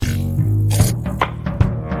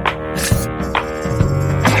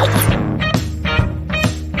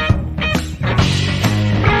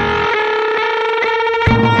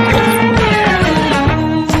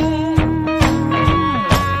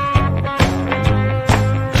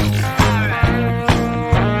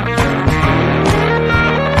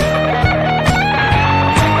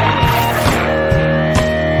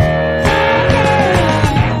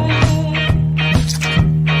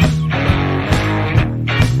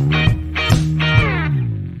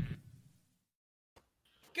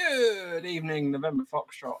evening, November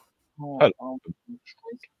Foxtrot.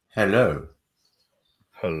 Hello.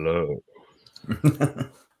 Hello.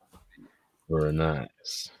 Very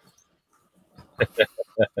nice.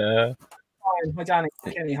 Hi, Danny.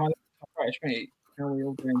 Kenny. Hi, British Meat. How are we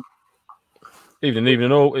all doing?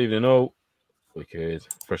 Evening all. Wicked.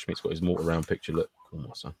 Fresh Meat's got his mortar round picture. Look, come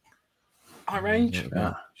on, son. Hi, Rage.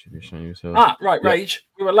 Yeah. Should be showing yourself. Right, Rage.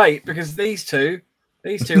 We were late because these two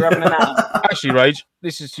were having an hour. Actually, Rage,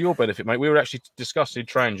 this is to your benefit, mate. We were actually discussing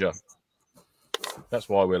Tranger. That's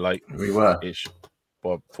why we're late. We were. Ish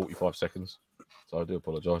by 45 seconds. So I do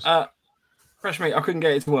apologise. Fresh Meat, I couldn't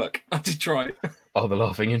get it to work. I did try. Oh, the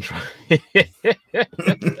laughing intro.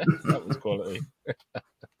 That was quality.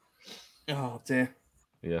 Oh, dear.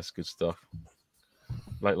 Yes, good stuff.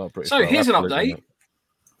 Late like British. So here's an update.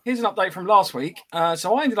 Here's an update from last week.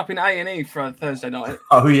 So I ended up in A&E for Thursday night.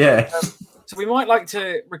 Oh, yeah. So we might like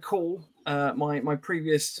to recall my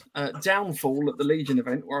previous downfall at the Legion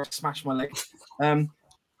event where I smashed my leg.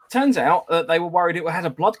 Turns out that they were worried it had a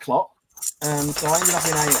blood clot. So I ended up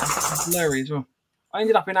in A&E as well. I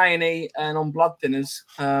ended up in A&E and on blood thinners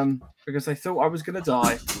because they thought I was going to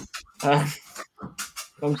die.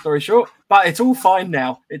 Long story short, but it's all fine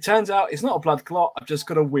now. It turns out it's not a blood clot. I've just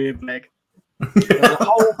got a weird leg.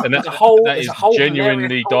 That is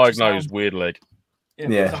genuinely diagnosed weird leg. Yeah.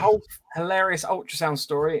 There's a whole hilarious ultrasound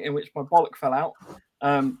story in which my bollock fell out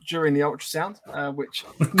during the ultrasound, which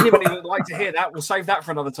anybody would like to hear that, we'll save that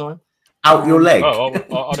for another time. Out your leg? Oh,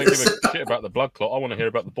 I don't give a shit about the blood clot. I want to hear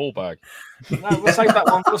about the ball bag. No, we'll save that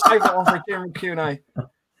one. We'll save that one for a general Q&A.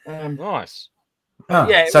 Nice. Oh,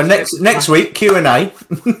 yeah. So next week, Q&A.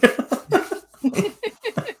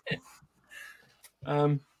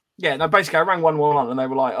 Yeah, no, basically I rang 111 and they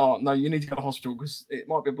were like, oh, no, you need to go to hospital because it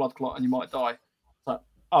might be a blood clot and you might die. So,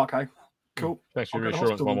 okay, cool. Thanks for your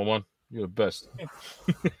reassurance, 111. You're the best.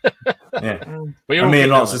 Yeah. But you're me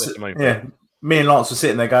and Lance were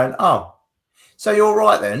sitting there going, oh, so you're all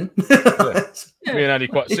right then? Yeah. Me and Andy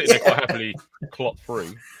sitting there quite happily clot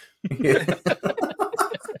free. Yeah.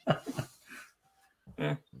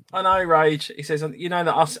 Yeah. I know, Rage. He says, you know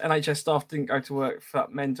that us NHS staff didn't go to work for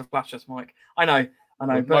men to flash us, Mike. I know.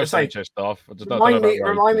 But most NHS staff. Remind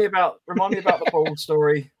me about the ball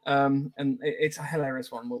story. And it's a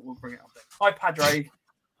hilarious one. We'll bring it up there. Hi, Padre.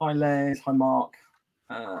 Hi, Les. Hi, Mark.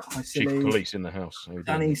 Hi, Chief Silly. police in the house.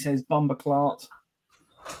 Danny says Bumberclart.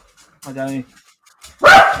 Hi, Danny.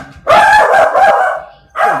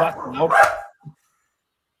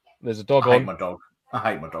 There's a dog I on.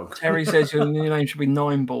 hate my dog. Terry says your new name should be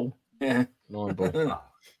Nine Ball. Yeah. 9 ball.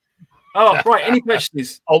 Oh, right. Any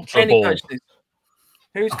purchases? Ultra ball. Purchases?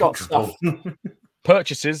 Who's got stuff?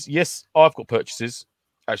 Purchases? Yes, I've got purchases.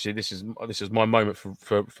 Actually, this is my moment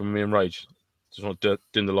for me and Rage. Just want to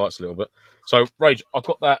dim the lights a little bit. So, Rage, I've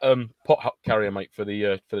got that pot carrier, mate, for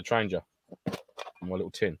the Tranger, my little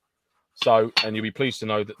tin. So, and you'll be pleased to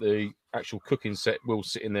know that the actual cooking set will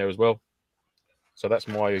sit in there as well. So that's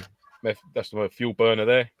my fuel burner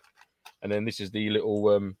there, and then this is the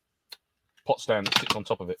little pot stand that sits on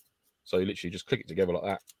top of it. So you literally just click it together like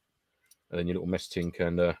that, and then your little mess tin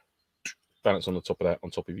can balance on the top of that,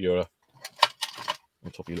 on top of your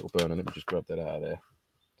little burner. Let me just grab that out of there.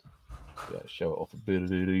 Yeah, show it off a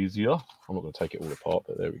bit easier. I'm not going to take it all apart,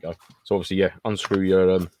 but there we go. So obviously, yeah, unscrew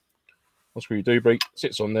your debris,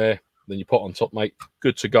 sits on there, then your pot on top, mate.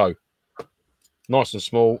 Good to go. Nice and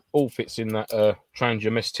small, all fits in that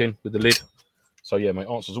Tranger mess tin with the lid. So yeah, mate,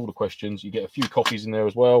 answers all the questions. You get a few coffees in there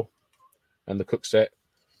as well, and the cook set.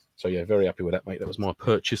 So yeah, very happy with that, mate. That was my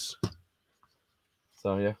purchase.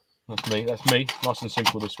 So yeah, that's me. Nice and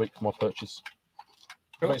simple this week for my purchase.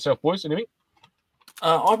 How about yourself, boys? Anything?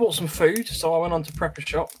 I bought some food, so I went on to Prepper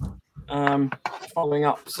Shop, following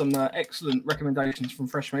up some excellent recommendations from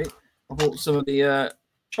Fresh Meat. I bought some of the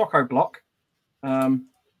Choco Block,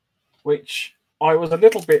 which I was a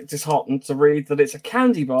little bit disheartened to read that it's a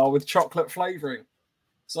candy bar with chocolate flavouring.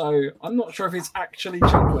 So I'm not sure if it's actually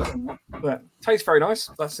chocolate or not, but tastes very nice.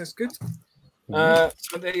 That's good. So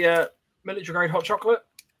the military grade hot chocolate.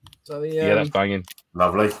 So Yeah, that's banging.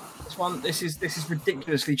 Lovely. This is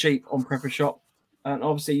ridiculously cheap on Prepper Shop. And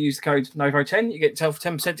obviously use the code NOVO10, you get yourself a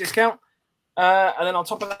 10% discount. And then on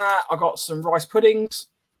top of that, I got some rice puddings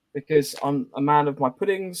because I'm a man of my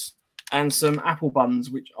puddings, and some apple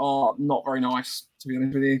buns, which are not very nice, to be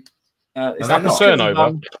honest with you. It's that the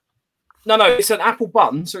turnover? No, it's an apple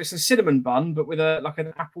bun, so it's a cinnamon bun, but with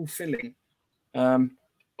an apple filling.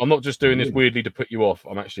 I'm not just doing this weirdly to put you off.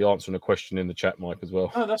 I'm actually answering a question in the chat, Mike, as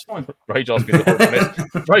well. Oh, that's fine. Rage asked me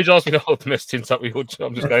to hold the mess tins up with your.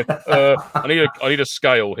 I'm just going. I need a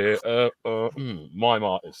scale here. Mime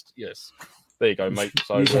artist, yes. there you go, mate.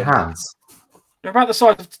 So Use your hands. They're about the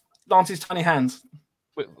size of Lance's tiny hands.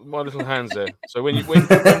 with my little hands there. So when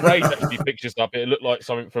Rage actually picks this up, it looked like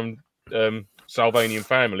something from Salvanian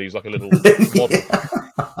Families, like a little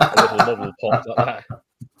model pot like that.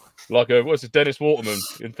 Like what's it, Dennis Waterman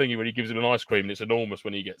in Thingy when he gives him an ice cream and it's enormous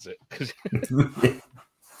when he gets it.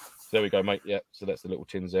 There we go, mate. Yeah, so that's the little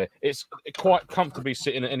tins there. It's quite comfortably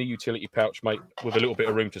sitting at any utility pouch, mate, with a little bit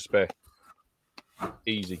of room to spare.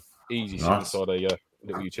 Easy sitting inside a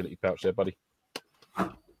little utility pouch there, buddy.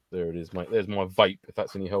 There it is, mate. There's my vape, if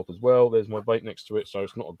that's any help as well. There's my vape next to it, so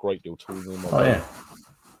it's not a great deal taller than my vape. Yeah.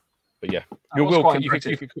 But yeah,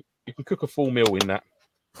 you can cook a full meal in that.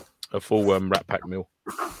 A full Rat Pack meal.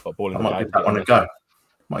 Like boiling I might give that one a go.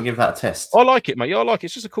 Might give that a test. I like it, mate. Yeah, I like it.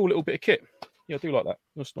 It's just a cool little bit of kit. Yeah, I do like that.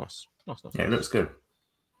 That's nice. Nice. Yeah, it looks good.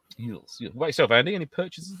 What about yourself, Andy? Any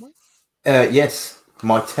purchases, mate? Yes.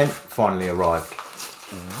 My tent finally arrived.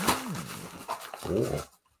 Oh,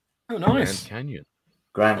 nice.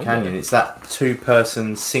 Grand Canyon. It's that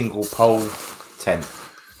 2-person single pole tent.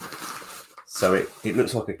 So it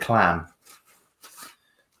looks like a clam.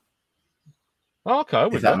 Oh, okay.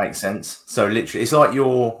 If that makes sense. So literally, it's like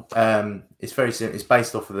your. It's very simple. It's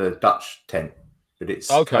based off of the Dutch tent, but it's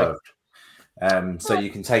curved. So you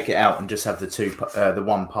can take it out and just have the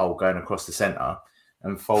one pole going across the center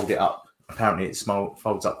and fold it up. Apparently, it's small.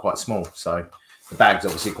 Folds up quite small. So the bag's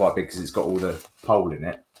obviously quite big because it's got all the pole in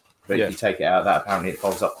it. But if you take it out, that apparently it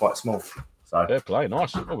folds up quite small. So fair play,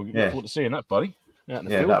 nice. Oh, we look forward to seeing that, buddy. Out in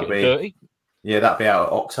the field, that'll be dirty. Yeah, that'll be out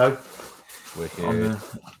at Oxo. Wicked.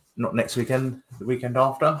 Not next weekend, the weekend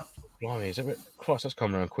after. Blimey, is it? Christ, that's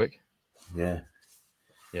coming around quick. Yeah.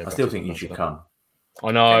 Yeah. I still think you should come.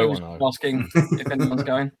 I know. Asking if anyone's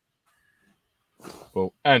going.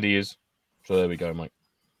 Well, Andy is. So there we go, mate.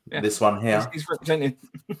 Yeah. This one here. He's represented.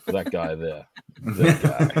 That guy there. That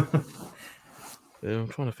guy. I'm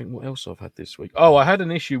trying to think what else I've had this week. Oh, I had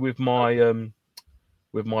an issue with my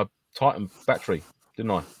Titan battery,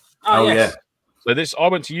 didn't I? Oh yes. Yeah. So I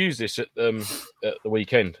went to use this at the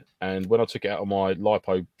weekend, and when I took it out of my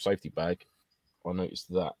LiPo safety bag, I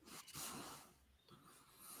noticed that,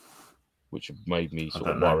 which made me sort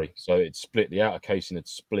of worry. So it split, the outer casing had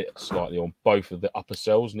split slightly on both of the upper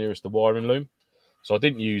cells nearest the wiring loom. So I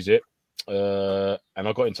didn't use it, and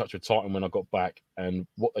I got in touch with Titan when I got back, and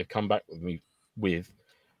what they've come back with me with,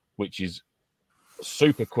 which is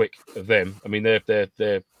super quick of them. I mean,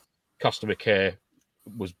 their customer care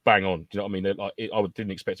was bang on. Do you know what I mean? I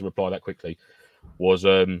didn't expect to reply that quickly.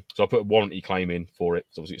 So I put a warranty claim in for it.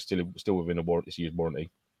 So obviously it's still within a warranty, warranty.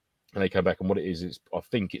 And they came back, and what it is I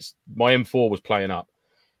think it's my M4 was playing up,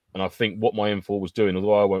 and I think what my M4 was doing,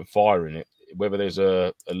 although I weren't firing it, whether there's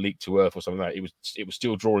a leak to earth or something like that, it was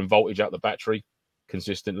still drawing voltage out the battery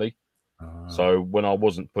consistently. So when I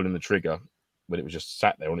wasn't pulling the trigger, when it was just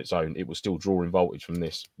sat there on its own, it was still drawing voltage from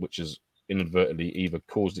this, which has inadvertently either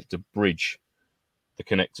caused it to bridge the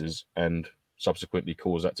connectors and subsequently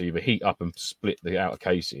caused that to either heat up and split the outer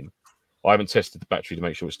casing. I haven't tested the battery to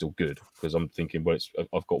make sure it's still good because I'm thinking, well,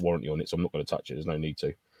 I've got warranty on it, so I'm not going to touch it. There's no need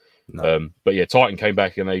to. No. But yeah, Titan came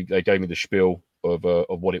back and they gave me the spiel of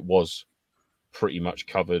what it was, pretty much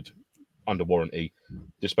covered under warranty.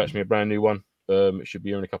 Dispatched me a brand new one. It should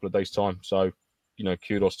be here in a couple of days' time. So,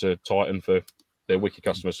 kudos to Titan for their wicked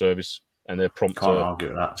customer service and their prompt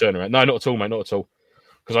turnaround. No, not at all, mate, not at all.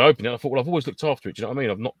 Because I opened it, I thought, well, I've always looked after it. Do you know what I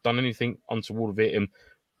mean? I've not done anything untoward with it. And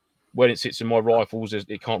when it sits in my rifles,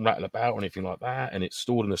 it can't rattle about or anything like that. And it's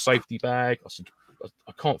stored in a safety bag. I said,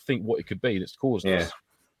 I can't think what it could be that's caused this.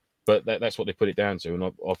 But that's what they put it down to. And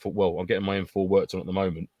I thought, well, I'm getting my M4 worked on at the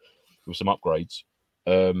moment with some upgrades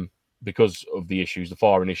because of the issues, the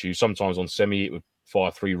firing issues. Sometimes on semi, it would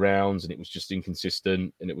fire 3 rounds and it was just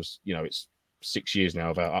inconsistent. And it was, it's 6 years now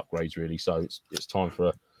without upgrades, really. So it's time for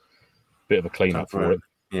a bit of a clean-up for it.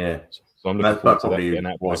 Yeah. So I'm looking forward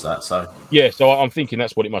to that. So so I'm thinking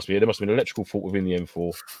that's what it must be. There must have been an electrical fault within the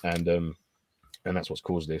M4, and that's what's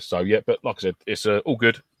caused this. So but like I said, it's all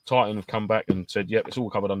good. Titan have come back and said, it's all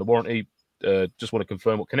covered under warranty. Just want to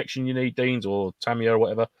confirm what connection you need, Deans or Tamiya or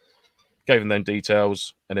whatever. Gave them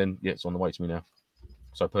details, and then it's on the way to me now.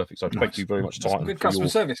 So perfect. So thank you very much, Titan. Good customer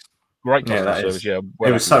service. Great customer service. Yeah,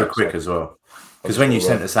 it was so quick as well. Because when you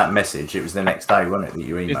sent us that message, it was the next day, wasn't it, that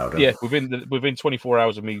you emailed them? Yeah, within 24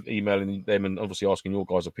 hours of me emailing them and obviously asking your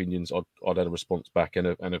guys' opinions, I'd had a response back and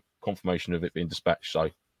a confirmation of it being dispatched. So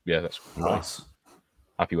yeah, that's nice.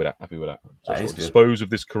 Happy with that. So I'll dispose of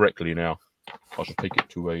this correctly now. I should take it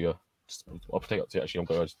to a. I'll take it to I'm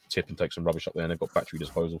going to tip and take some rubbish up there, and they've got battery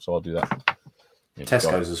disposal, so I'll do that.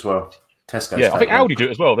 Tesco's as well. Tesco. Yeah, I think Aldi do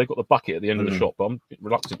it as well. They've got the bucket at the end of the shop, but I'm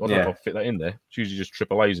reluctant. I don't know if I'll fit that in there. It's usually just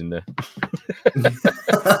triple A's in there.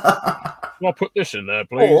 Can I put this in there,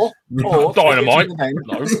 please? Or dynamite.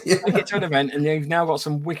 No. Take it to an event, and you've now got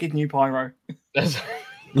some wicked new pyro.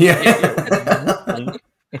 Yeah.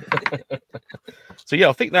 So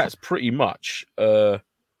I think that's pretty much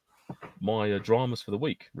my dramas for the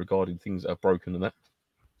week regarding things that are broken and that.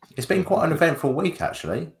 It's been quite an eventful week,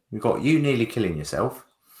 actually. We've got you nearly killing yourself,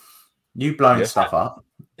 you blowing stuff up.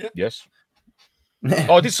 Yes.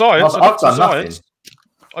 Oh, I did science. I've done nothing.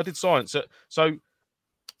 I did science. So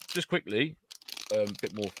just quickly, a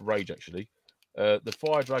bit more for Rage, actually. The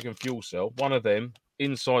Fire Dragon fuel cell, one of them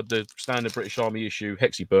inside the standard British Army issue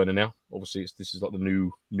Hexi burner now. Obviously, this is like the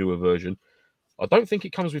newer version. I don't think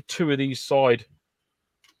it comes with two of these side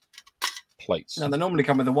plates. No, they normally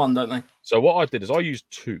come with the one, don't they? So what I did is I used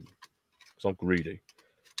two because I'm greedy.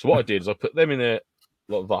 So what I did is I put them in there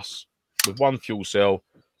like thus with one fuel cell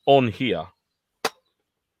on here,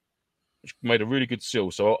 which made a really good seal.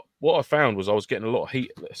 So what I found was I was getting a lot of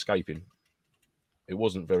heat escaping. It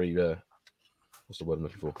wasn't very what's the word I'm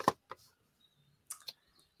looking for?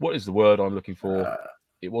 What is the word I'm looking for?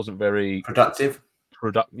 It wasn't very productive.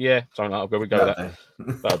 Yeah, something like that. We go with that.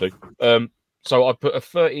 That'll do. So I put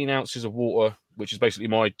 13 ounces of water, which is basically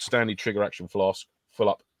my Stanley trigger action flask, full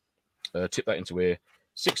up. Tip that into here.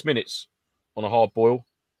 6 minutes on a hard boil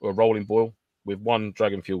or a rolling boil with one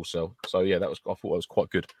Dragon fuel cell. So I thought that was quite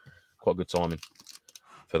good timing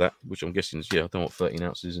for that. Which I'm guessing is I don't know what 13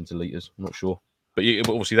 ounces into liters. I'm not sure, but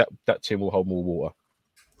obviously that tin will hold more water.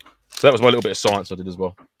 So that was my little bit of science I did as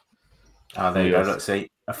well. Oh, there you go. Look, see,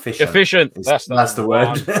 efficient. Efficient. That's the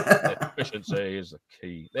word. Efficiency is the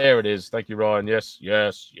key. There it is. Thank you, Ryan. Yes,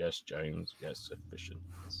 James. Yes, efficient.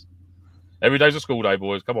 Every day's a school day,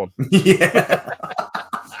 boys. Come on. Yeah.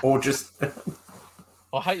 Or just.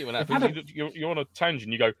 I hate it when that happens. You're on a tangent.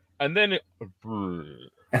 You go, and then it.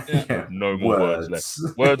 No more words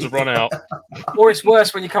left. Words have run out. Or it's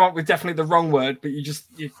worse when you come up with definitely the wrong word, but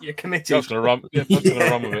you're committed. I'm just gonna run. I'm just gonna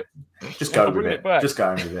run with it. Just go with it. Just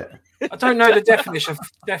going with it. I don't know the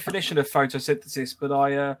definition of photosynthesis, but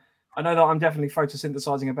I know that I'm definitely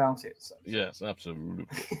photosynthesizing about it. So. Yes, absolutely.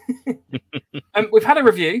 We've had a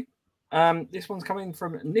review. This one's coming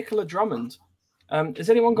from Nicola Drummond. Has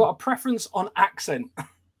anyone got a preference on accent?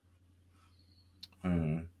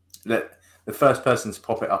 The first person to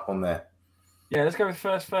pop it up on there. Yeah, let's go with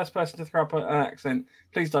first person to throw up an accent.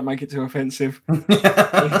 Please don't make it too offensive.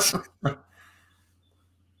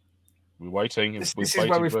 We're waiting. This is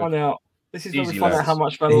where we find out. This is where we find out how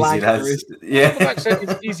much of a easy lag there is. Yeah. Accent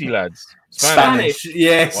is easy, lads. Spanish.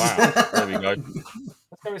 Yes. Wow. There we go.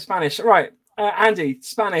 Let's go with Spanish. Right, Andy,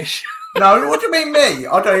 Spanish. No, what do you mean me?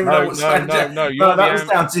 I don't even know what Spanish is. No, that was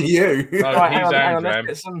down to you. No, right, hang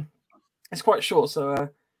on. It's quite short, so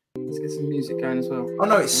let's get some music going as well. Oh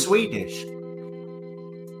no, it's Swedish.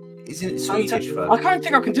 Isn't it Swedish? I can't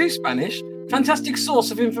think I can do Spanish. Fantastic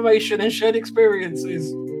source of information and shared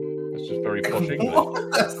experiences. That's just very posh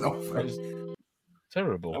English. That's not French.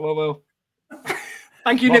 Terrible. Oh, well.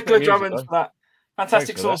 Thank you, Nicola Drummond, for that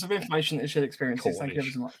fantastic source of information and shared experiences. Thank you ever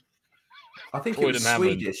so much. I think it was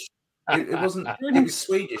Swedish. It wasn't. It was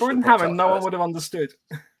Swedish. Gordon Hammond, no one would have understood.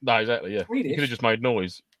 No, exactly. Yeah, Swedish. You could have just made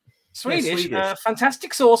noise. Swedish.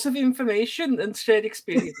 Fantastic source of information and shared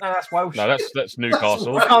experience. No, that's Welsh. No, that's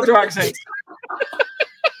Newcastle. I can't do accents.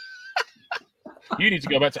 You need to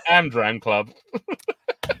go back to Amdram Club.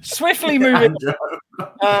 Swiftly moving.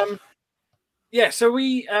 So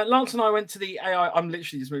we Lance and I went to the AI. I'm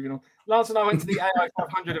literally just moving on. Lance and I went to the AI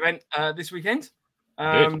 500 event this weekend.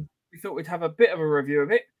 We thought we'd have a bit of a review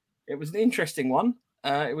of it. It was an interesting one.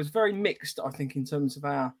 It was very mixed, I think, in terms of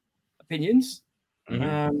our opinions.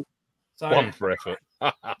 Mm-hmm. One for effort.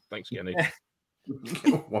 Thanks, Kenny.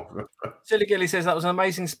 Silly Gilly says that was an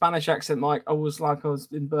amazing Spanish accent, Mike. I was like I was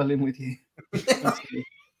in Berlin with you.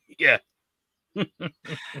 Yeah.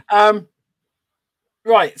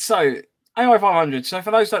 Right. So AI 500. So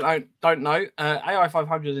for those that don't know, AI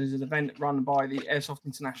 500 is an event run by the Airsoft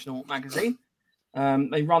International magazine.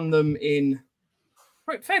 They run them in,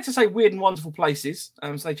 fair to say, weird and wonderful places.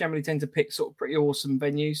 So they generally tend to pick sort of pretty awesome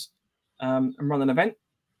venues and run an event.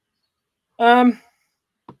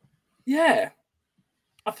 Yeah,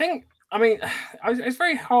 it's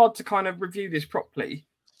very hard to kind of review this properly,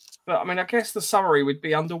 but I mean, I guess the summary would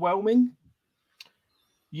be underwhelming.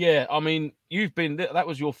 Yeah, I mean, that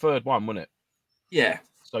was your third one, wasn't it? Yeah.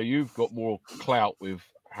 So you've got more clout with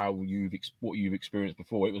how what you've experienced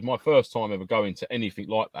before. It was my first time ever going to anything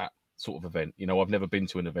like that sort of event. You know, I've never been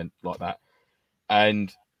to an event like that,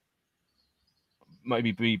 and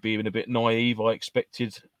maybe being a bit naive, I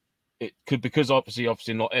expected it could, because obviously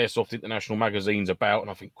not Airsoft International magazine's about,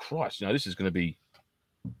 and I think, Christ, this is going to be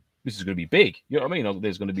big. You know what I mean?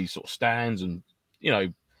 There's going to be sort of stands and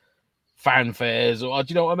fanfares, or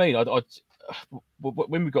do you know what I mean?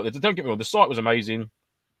 When we got there, don't get me wrong, the site was amazing,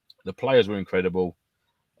 the players were incredible.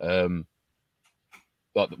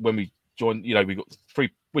 Like when we joined, we got free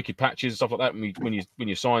wicked patches and stuff like that. When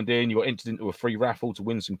you signed in, you got entered into a free raffle to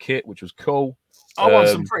win some kit, which was cool. I won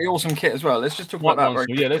some pretty awesome kit as well. Let's just talk about that very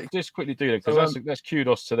quickly. Yeah, let's just quickly do that, because that's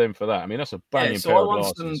kudos to them for that. I mean, that's a banging pair of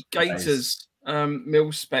glasses. So I won some Gators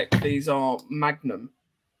mil spec. These are Magnum.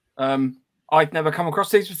 I'd never come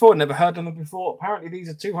across these before, never heard of them before. Apparently, these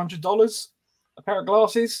are $200 a pair of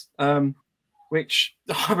glasses. Which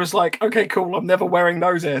I was like, okay, cool. I'm never wearing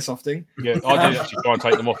those airsofting. Yeah, I did actually try and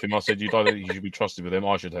take them off him. I said, you don't think you should be trusted with them.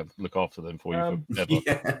 I should look after them for you forever.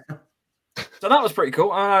 Yeah. So that was pretty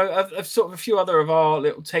cool. I've sort of a few other of our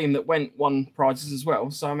little team that won prizes as well.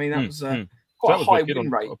 So I mean, that was quite a high win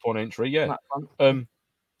rate upon entry. Yeah. So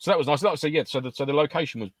that was nice. So the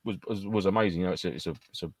location was amazing. It's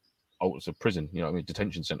a prison.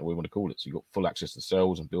 Detention center, we want to call it. So you got full access to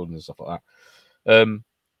cells and buildings and stuff like that.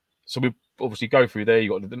 So we obviously go through there.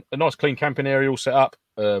 You got a nice clean camping area all set up.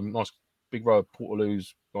 Nice big row of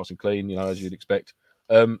portaloos, nice and clean, as you'd expect.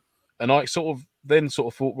 And I sort of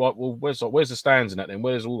thought, right, well, where's the stands and that then?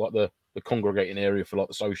 Where's all like the congregating area for like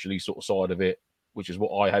the socially sort of side of it, which is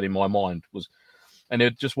what I had in my mind and there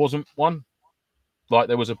just wasn't one. Like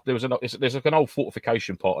there's like an old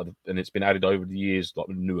fortification part of it, and it's been added over the years, like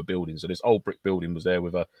newer buildings. So this old brick building was there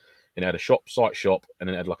with it had a site shop, and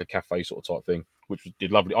then it had like a cafe sort of type thing, which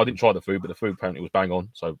did lovely. I didn't try the food, but the food apparently was bang on.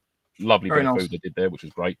 So lovely bit of food they did there, which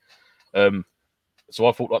was great. So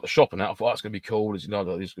I thought like the shop and that, I thought that's going to be cool. There's there's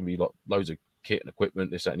going to be like loads of kit and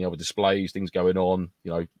equipment, this, that, and the other, displays, things going on.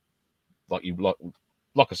 Like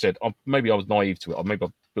I said, maybe I was naive to it. Maybe I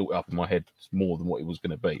built it up in my head more than what it was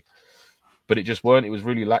going to be. But it just weren't. It was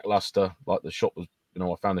really lackluster. Like the shop was,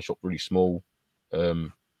 I found the shop really small,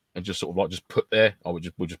 and just sort of like just put there. We'll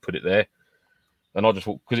just put it there. And I just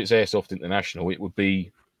thought, because it's Airsoft International, it would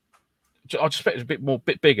be. I just expected a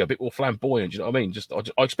bit bigger, a bit more flamboyant. Do you know what I mean?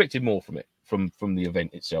 I expected more from it, from the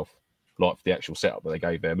event itself, like the actual setup that they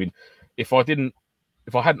gave there. I mean, if I hadn't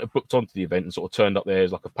have booked onto the event and sort of turned up there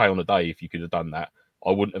as like a pay on a day, if you could have done that,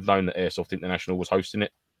 I wouldn't have known that Airsoft International was hosting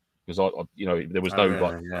it. Because there was no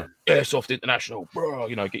Airsoft International, bro.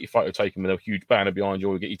 Get your photo taken with a huge banner behind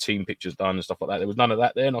you, or get your team pictures done and stuff like that. There was none of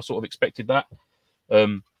that there, and I sort of expected that.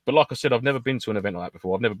 But like I said, I've never been to an event like that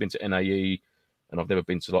before. I've never been to NAE, and I've never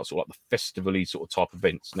been to like the festival-y sort of type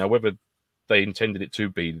events. Now, whether they intended it to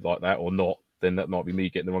be like that or not, then that might be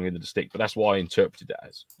me getting the wrong end of the stick. But that's why I interpreted it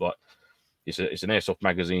as like it's an Airsoft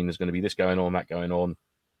magazine. There's going to be this going on, that going on,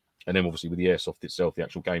 and then obviously with the Airsoft itself, the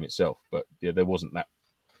actual game itself. But yeah, there wasn't that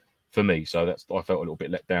for me, so I felt a little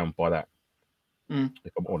bit let down by that.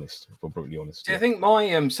 If I'm brutally honest. Yeah. I think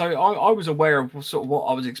my I was aware of sort of what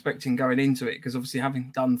I was expecting going into it, because obviously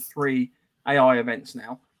having done 3 AI events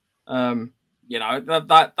now,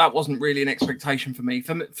 that wasn't really an expectation for me.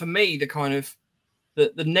 For me, the kind of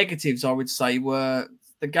the negatives I would say were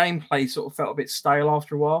the gameplay sort of felt a bit stale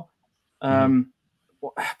after a while.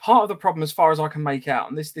 Part of the problem, as far as I can make out,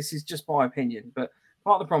 and this is just my opinion, but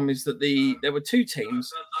part of the problem is that there were 2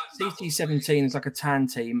 teams. CT17 is like a tan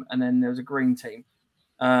team, and then there was a green team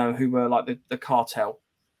who were like the cartel.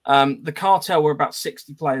 The cartel were about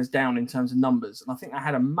 60 players down in terms of numbers, and I think that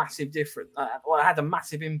had a massive difference. It had a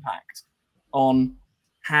massive impact on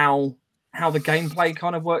how the gameplay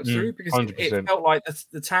kind of worked through, because it felt like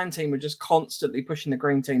the tan team were just constantly pushing the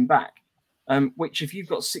green team back, which if you've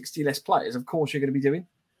got 60 less players, of course you're going to be doing.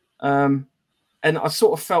 And I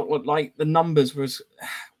sort of felt like the numbers was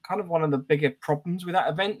kind of one of the bigger problems with that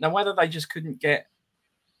event. Now, whether they just couldn't get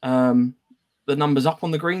the numbers up on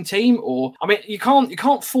the green team, or I mean, you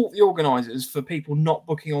can't fault the organisers for people not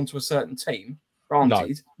booking onto a certain team.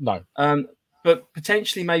 Granted, no. But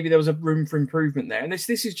potentially, maybe there was a room for improvement there. And this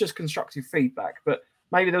is just constructive feedback. But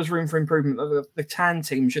maybe there was room for improvement. The tan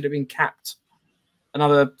team should have been capped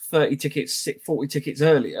another 30 tickets, 40 tickets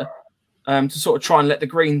earlier, to sort of try and let the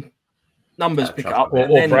green numbers pick up, or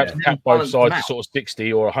perhaps cap both sides to sort of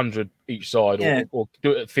 60 or 100 each side, or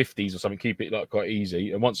do it at 50s or something. Keep it like quite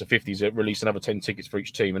easy, and once the 50s, release another 10 tickets for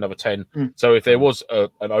each team, another 10. So if there was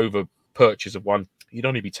an over purchase of one, you'd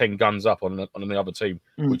only be 10 guns up on the other team,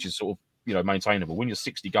 which is sort of maintainable. When you're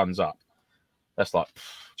 60 guns up, that's like,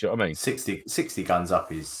 do you know what I mean? 60 guns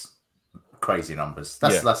up is crazy numbers.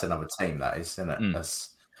 That's another team, that is, isn't it?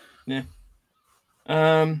 That's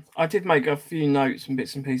I did make a few notes and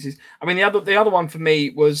bits and pieces. I mean, the other one for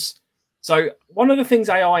me was So one of the things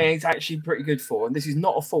AI is actually pretty good for, and this is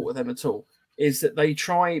not a fault of them at all, is that they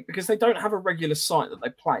try, because they don't have a regular site that they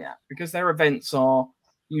play at, because their events are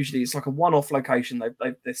usually, it's like a one-off location.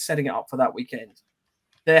 They're setting it up for that weekend.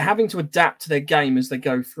 They're having to adapt to their game as they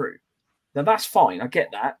go through. Now, that's fine. I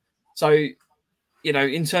get that. So,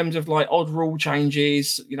 in terms of like odd rule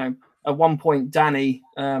changes, at one point, Danny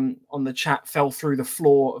on the chat fell through the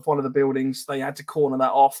floor of one of the buildings. They had to corner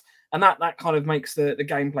that off. And that kind of makes the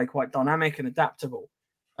gameplay quite dynamic and adaptable.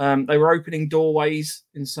 They were opening doorways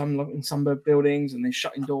in some buildings and then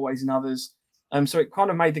shutting doorways in others. So it kind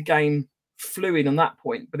of made the game fluid on that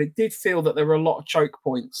point. But it did feel that there were a lot of choke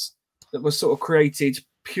points that were sort of created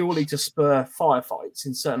purely to spur firefights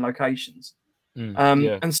in certain locations.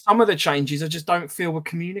 And some of the changes I just don't feel were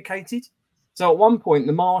communicated. So at one point,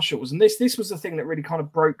 the marshals, and this was the thing that really kind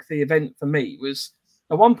of broke the event for me, was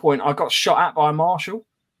at one point I got shot at by a marshal.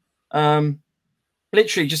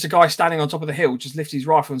 Literally just a guy standing on top of the hill just lifted his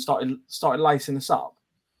rifle and started lacing us up.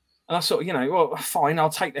 And I sort of, well, fine, I'll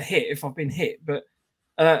take the hit if I've been hit. But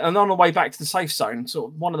and on the way back to the safe zone,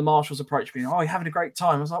 sort of one of the marshals approached me. Oh, you're having a great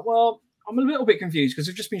time. I was like, well, I'm a little bit confused because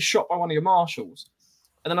I've just been shot by one of your marshals.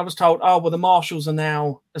 And then I was told, oh, well, the marshals are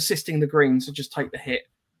now assisting the Greens, so just take the hit.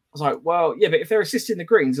 I was like, well, yeah, but if they're assisting the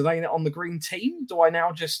Greens, are they on the green team? Do I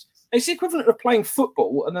now just... It's the equivalent of playing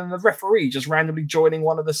football and then the referee just randomly joining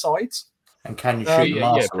one of the sides. And can you shoot the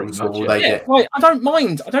marshals? Or will they get... Right, I don't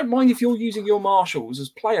mind. I don't mind if you're using your marshals as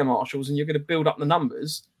player marshals and you're going to build up the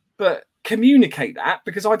numbers, but communicate that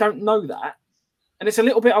because I don't know that. And it's a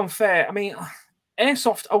little bit unfair. I mean,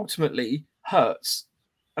 airsoft ultimately hurts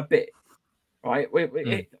a bit, right?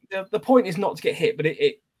 The point is not to get hit, but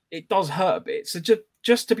it does hurt a bit. So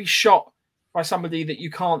just to be shot by somebody that you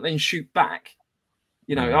can't then shoot back,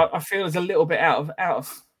 I feel is a little bit out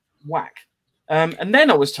of whack. And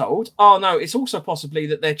then I was told, oh no, it's also possibly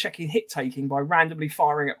that they're checking hit taking by randomly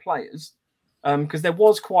firing at players, because there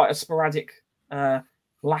was quite a sporadic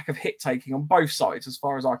lack of hit taking on both sides, as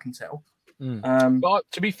far as I can tell. But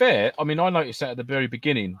to be fair, I mean, I noticed that at the very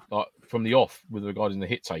beginning, like from the off, with regarding the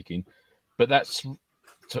hit taking, but that's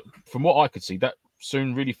from what I could see, that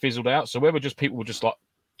soon really fizzled out. So whether just people were just like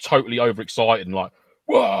totally overexcited and like,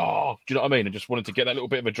 whoa, do you know what I mean? And just wanted to get that little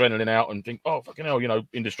bit of adrenaline out and think, oh, fucking hell,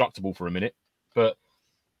 indestructible for a minute. But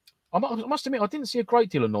I must admit, I didn't see a great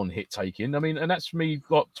deal of non-hit taking. I mean, and that's me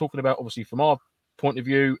like talking about, obviously, from our point of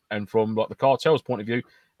view and from like the cartel's point of view.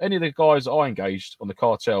 Any of the guys I engaged on the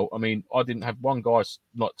cartel, I mean, I didn't have one guy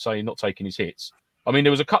not taking his hits. I mean,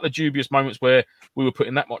 there was a couple of dubious moments where we were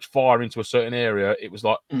putting that much fire into a certain area. It was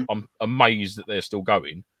like, I'm amazed that they're still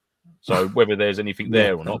going. So whether there's anything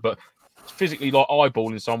there or not, but physically like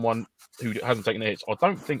eyeballing someone who hasn't taken their hits, I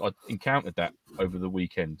don't think I encountered that over the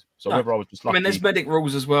weekend. So whether I was just lucky. I mean, there's medic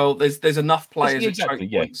rules as well. There's enough players at choke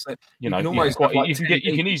points that you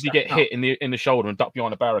can easily get hit in the shoulder and duck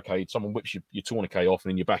behind a barricade. Someone whips your tourniquet off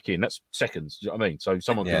and then you're back in. That's seconds. Do you know what I mean? So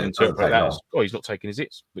someone can interpret that as, oh, he's not taking his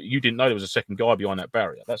hits, but you didn't know there was a second guy behind that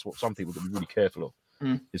barrier. That's what some people can be really careful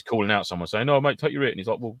of. Is calling out someone saying, "No, mate, take your hit," and he's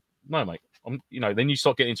like, "Well, no, mate." Then you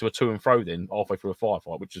start getting into a to and fro then halfway through a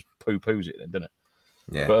firefight, which just poo-poos it then, doesn't it?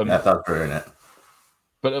 Yeah, but, that does ruin it.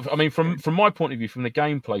 But I mean, from my point of view, from the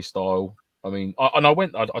gameplay style, I mean,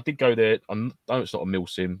 I did go there. I know it's not a mil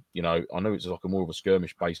sim, I know it's like a more of a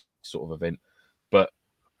skirmish-based sort of event, but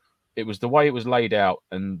it was the way it was laid out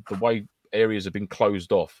and the way areas have been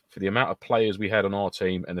closed off for the amount of players we had on our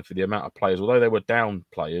team and for the amount of players, although they were down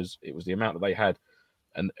players, it was the amount that they had,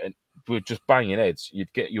 and we were just banging heads.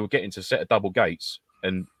 You were getting to a set of double gates,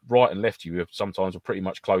 and right and left you sometimes were pretty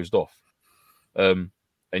much closed off, and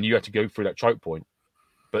you had to go through that choke point.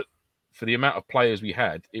 But for the amount of players we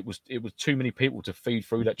had, it was too many people to feed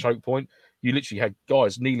through that choke point. You literally had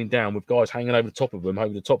guys kneeling down with guys hanging over the top of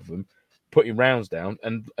them, putting rounds down,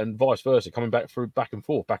 and vice versa, coming back and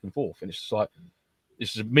forth, and it's just like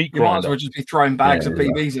this is a meat grinder. You might as well just be throwing bags of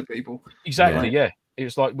BBs at people. Exactly, yeah.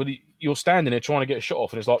 It's like you're standing there trying to get a shot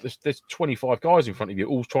off, and it's like there's 25 guys in front of you,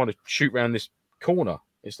 all trying to shoot around this corner.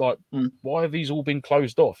 It's like, why have these all been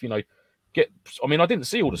closed off? I didn't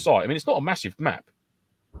see all the site. I mean, it's not a massive map,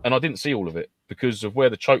 and I didn't see all of it because of where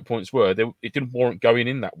the choke points were. It didn't warrant going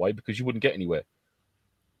in that way because you wouldn't get anywhere.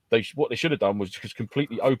 What they should have done was just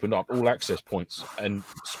completely opened up all access points and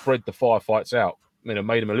spread the firefights out. Made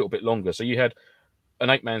them a little bit longer. So you had an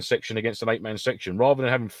 8-man section against an 8-man section rather than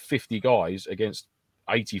having 50 guys against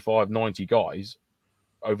 85, 90 guys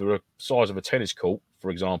over a size of a tennis court, for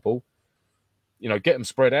example. Get them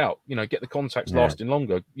spread out. Get the contacts lasting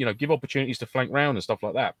longer. Give opportunities to flank round and stuff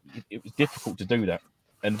like that. It was difficult to do that.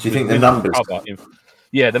 And do you think the numbers?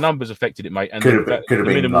 The numbers affected it, mate. And could have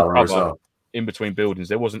been lower as well. in between buildings.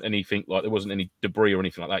 There wasn't anything like there wasn't any debris or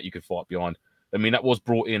anything like that you could fight behind. I mean, that was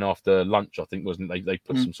brought in after lunch, I think, wasn't it? They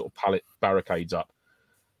put some sort of pallet barricades up.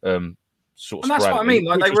 Sort of and that's what I mean.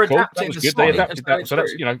 Like they were adapting the site. They adapted that. So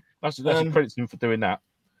that's that's a credit to them for doing that.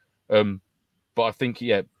 But I think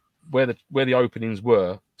where the openings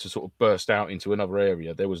were to sort of burst out into another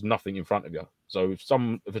area, there was nothing in front of you. So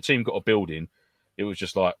if a team got a building, it was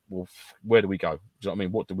just like, well, where do we go? Do you know what I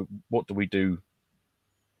mean? What do we do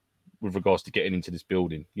with regards to getting into this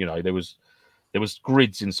building? You know, there was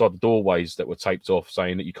grids inside the doorways that were taped off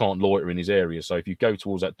saying that you can't loiter in these areas. So if you go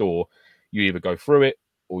towards that door, you either go through it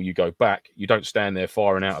or you go back. You don't stand there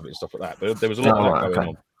firing out of it and stuff like that. But there was a lot of that going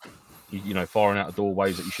on. You know, firing out of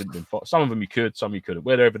doorways that you shouldn't have been. Some of them you could, some you couldn't.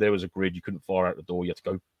 Wherever there was a grid, you couldn't fire out the door. You had to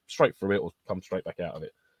go straight through it or come straight back out of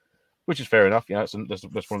it, which is fair enough. That's one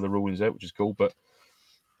of the rulings there, which is cool. But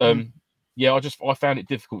I found it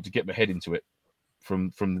difficult to get my head into it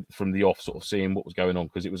from the off, sort of seeing what was going on,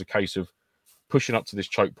 because it was a case of pushing up to this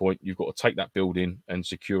choke point. You've got to take that building and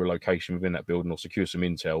secure a location within that building or secure some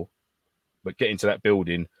intel. But getting to that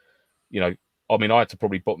building, you know, I mean, I had to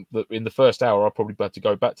probably bomb in the first hour. I probably had to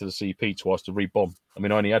go back to the CP twice to re-bomb. I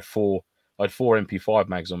mean, I only had four MP5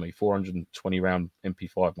 mags on me, 420 round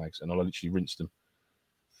MP5 mags, and I literally rinsed them,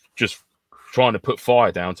 just trying to put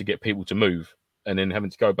fire down to get people to move, and then having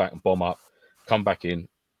to go back and bomb up, come back in,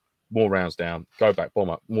 more rounds down, go back, bomb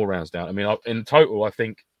up, more rounds down. I mean, in total, I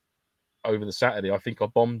think over the Saturday, I think I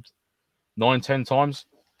bombed 9-10 times,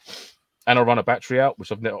 and I run a battery out,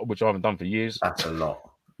 which I haven't done for years. That's a lot.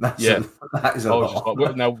 That is a lot.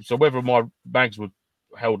 Like, now, so whether my mags were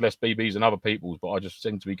held less BBs than other people's, but I just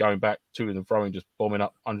seem to be going back to and froing, just bombing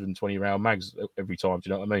up 120 round mags every time. Do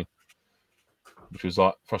you know what I mean? Which was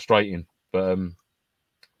like frustrating. But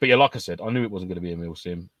yeah, like I said, I knew it wasn't going to be a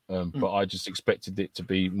milsim, but I just expected it to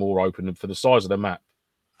be more open. And for the size of the map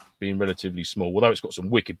being relatively small, although it's got some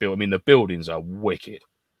wicked build. I mean, the buildings are wicked.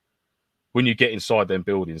 When you get inside them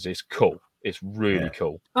buildings, it's cool. It's really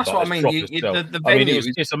cool. That's what I mean. The venue,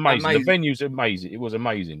 it's amazing. The venue's amazing. It was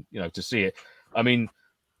amazing, you know, to see it. I mean,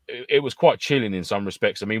 it was quite chilling in some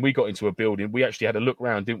respects. I mean, we got into a building. We actually had a look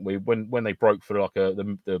around, didn't we? When they broke for like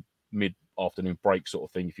the mid-afternoon break sort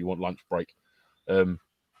of thing, if you want lunch break.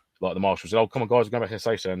 Like the marshal said, "Oh, come on, guys, we're going back and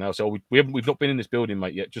say so now." So we've not been in this building,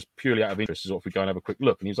 mate, yet. Just purely out of interest, is what if we go and have a quick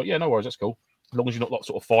look. And he was like, "Yeah, no worries, that's cool. As long as you're not like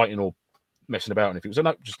sort of fighting or messing about." And if it was,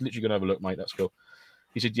 no, just literally going to have a look, mate. That's cool.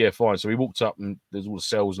 He said, "Yeah, fine." So we walked up, and there's all the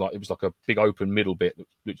cells. Like it was like a big open middle bit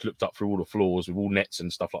which looked up through all the floors with all nets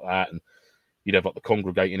and stuff like that. And you'd have like the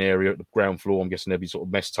congregating area at the ground floor. I'm guessing there'd be sort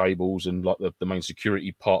of mess tables and like the main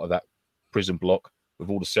security part of that prison block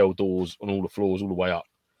with all the cell doors on all the floors all the way up.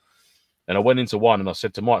 And I went into one and I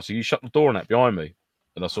said to Mike, "So you shut the door on that behind me?"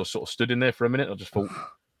 And I sort of stood in there for a minute. I just thought,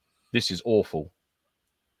 this is awful.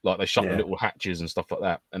 Like they shut the little hatches and stuff like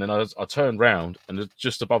that. And then I turned round, and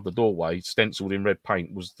just above the doorway, stenciled in red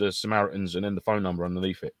paint, was the Samaritans and then the phone number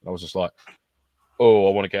underneath it. And I was just like, "Oh,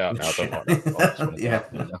 I want to get out now. I don't like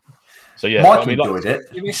that." So yeah, Mike enjoyed it.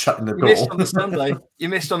 You missed shutting the door. Missed on the Sunday. You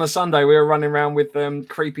missed on a Sunday. We were running around with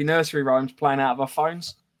creepy nursery rhymes playing out of our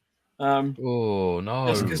phones. Oh no!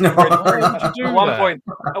 At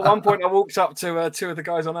one point, I walked up to two of the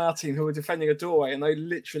guys on our team who were defending a doorway, and they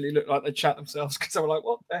literally looked like they chat themselves because they were like,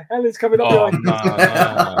 "What the hell is coming up?"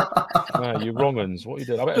 No, you wrong uns. What are you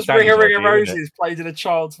doing? I bet just Ring of Roses played in a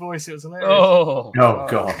child's voice. It was hilarious. Oh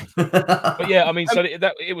God! But yeah, I mean, so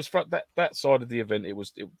it was that side of the event.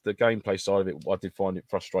 The gameplay side of it. I did find it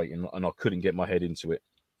frustrating, and I couldn't get my head into it.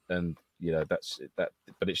 And you know, that's that.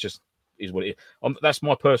 But it's just. Is what it is. That's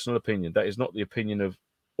my personal opinion. That is not the opinion of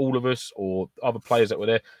all of us or other players that were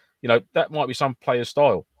there. You know, that might be some player's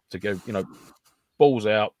style to go, you know, balls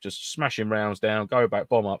out, just smashing rounds down, go back,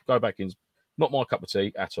 bomb up, go back in. Not my cup of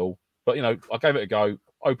tea at all. But, you know, I gave it a go,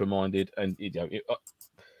 open-minded. And, you know,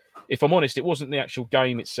 if I'm honest, it wasn't the actual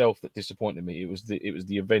game itself that disappointed me. It was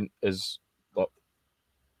the event as like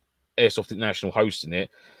Airsoft International hosting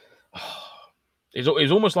it. It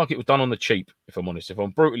was almost like it was done on the cheap, if I'm honest. If I'm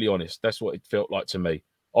brutally honest, that's what it felt like to me.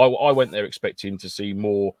 I went there expecting to see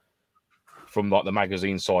more from like the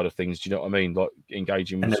magazine side of things. Do you know what I mean? Like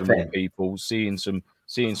engaging with some more people, seeing some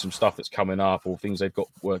stuff that's coming up, or things they've got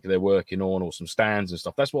they're working on, or some stands and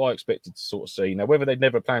stuff. That's what I expected to sort of see. Now, whether they'd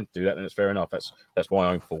never planned to do that, then it's fair enough. That's my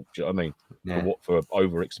own fault. Do you know what I mean? Yeah. For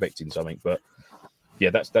over expecting something, but yeah,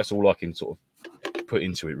 that's all I can sort of put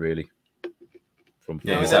into it really.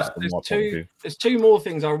 There's two more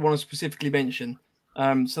things I want to specifically mention.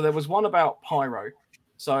 So there was one about pyro.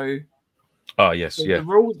 So yes, the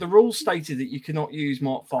rule stated that you cannot use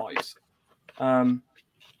Mark 5s.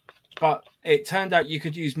 but it turned out you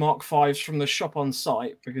could use Mark 5s from the shop on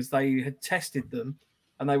site because they had tested them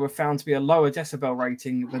and they were found to be a lower decibel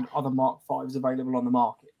rating than other Mark 5s available on the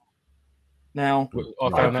market. Now,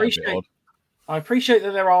 I appreciate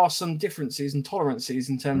that there are some differences and tolerances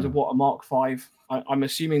in terms of what a Mark 5, I'm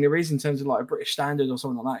assuming there is in terms of like a British standard or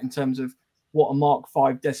something like that, in terms of what a Mark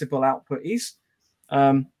 5 decibel output is.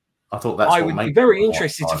 I thought that's I would be very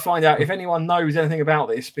interested to find out if anyone knows anything about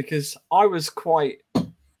this, because I was quite.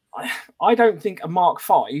 I don't think a Mark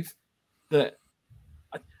 5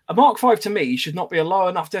 a Mark 5 to me should not be a low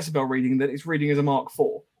enough decibel reading that it's reading as a Mark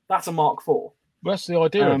 4. That's a Mark 4. Well, that's the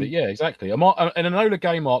idea of it. Yeah, exactly. An Enola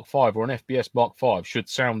Gay Mark 5 or an FBS Mark 5 should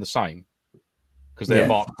sound the same because they're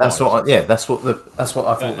Mark 5. That's what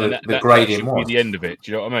I thought the grading was. Be the end of it.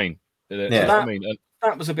 Do you know what I mean?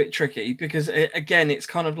 That was a bit tricky because it's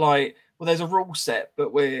kind of like, well, there's a rule set,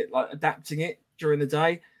 but we're like adapting it during the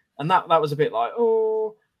day, and that was a bit like,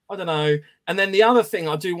 oh, I don't know. And then the other thing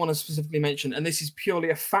I do want to specifically mention, and this is purely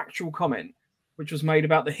a factual comment, which was made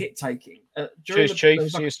about the hit taking. Cheers,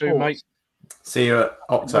 Chief. See you soon, mate. See you at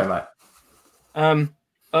Octo, mate.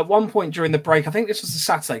 At one point during the break, I think this was a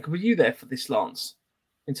Saturday. Were you there for this, Lance?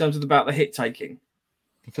 In terms of about the hit taking?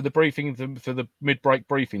 For the briefing, for the mid-break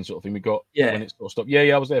briefing sort of thing we got when it sort of stopped. Yeah,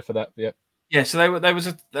 I was there for that. Yeah. So there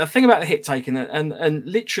was a thing about the hit taking, and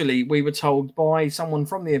literally we were told by someone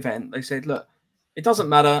from the event. They said, "Look, it doesn't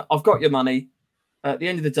matter. I've got your money. At the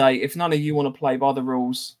end of the day, if none of you want to play by the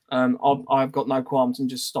rules, I've got no qualms in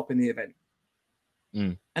just stopping the event."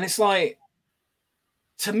 And it's like,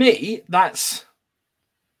 to me,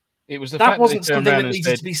 it was that wasn't something that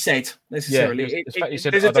needed to be said necessarily. Yeah, he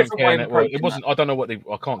said, "I don't care." It wasn't. I don't know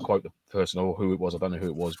I can't quote the person or who it was. I don't know who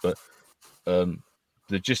it was, but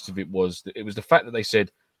the gist of it was that it was the fact that they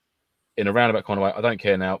said in a roundabout kind of way, "I don't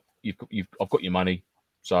care now. I've got your money.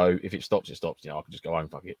 So if it stops, it stops. I can just go home.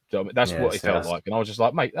 Fuck it." So, that's what it felt like, and I was just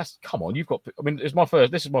like, "Mate, come on. You've got. I mean, this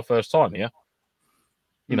is my first time here.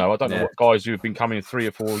 I don't know what guys who have been coming 3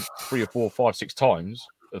 or 4, 5, 6 times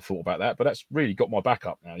have thought about that, but that's really got my back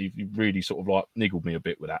up now. You've really sort of like niggled me a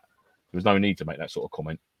bit with that. There was no need to make that sort of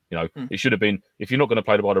comment. It should have been, if you're not going to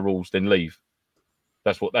play by the rules, then leave.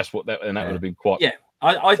 That would have been quite. Yeah,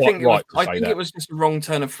 I think it was just a wrong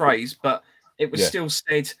turn of phrase, but it was still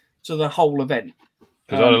said to the whole event.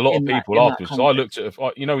 Because I had a lot of people afterwards. So I looked at,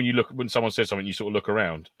 when someone says something, you sort of look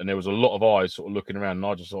around, and there was a lot of eyes sort of looking around, and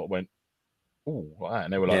I just sort of went, "Oh," like that,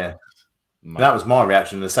 and they were like, That was my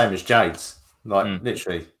reaction, the same as Jade's. Like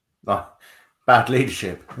literally, like bad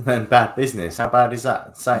leadership and then bad business. How bad is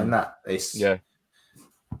that? Saying that it's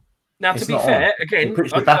Now, to be fair, again, it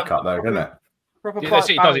puts your back up though, doesn't it?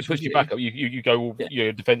 It does. It puts you back up. You go,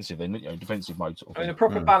 you're defensive then, defensive mode sort of thing. A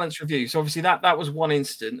proper balance review. So obviously that was one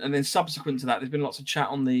incident, and then subsequent to that, there's been lots of chat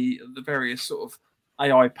on the various sort of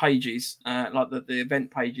AI pages, like the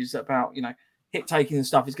event pages about hit taking and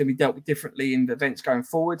stuff is going to be dealt with differently in the events going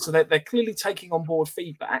forward. So they're clearly taking on board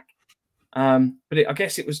feedback. But I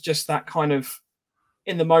guess it was just that kind of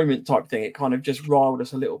in the moment type thing. It kind of just riled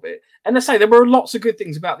us a little bit. And I say there were lots of good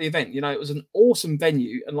things about the event. It was an awesome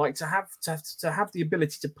venue, and like to have the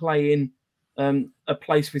ability to play in a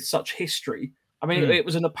place with such history. I mean, it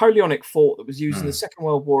was a Napoleonic fort that was used in the Second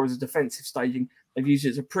World War as a defensive staging. They've used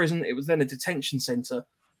it as a prison. It was then a detention center,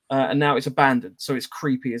 and now it's abandoned. So it's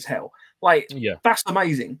creepy as hell. That's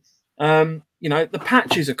amazing. The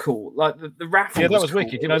patches are cool. Like the raffle. Yeah, that was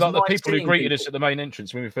wicked. Like the people who greeted us at the main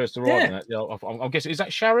entrance when we first arrived. I'm guessing, is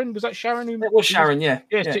that Sharon? Was that Sharon? It was Sharon. Yeah.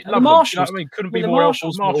 The Marshals. Couldn't be more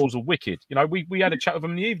helpful. Marshals are wicked. We had a chat with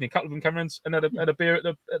them in the evening. A couple of them came around and had a beer at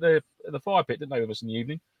the fire pit, didn't they, with us in the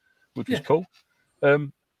evening, which was cool.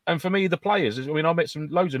 And for me, the players. I mean, I met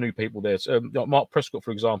loads of new people there. Like Mark Prescott,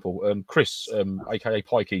 for example. Chris, aka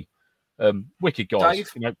Pikey. Wicked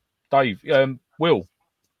guys. Dave. Will.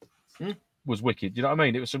 Was wicked, you know what I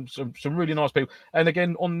mean? It was some really nice people, and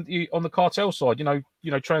again on the cartel side,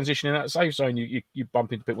 transitioning out of safe zone, you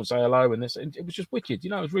bump into people and say hello, and it was just wicked.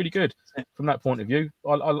 It was really good from that point of view.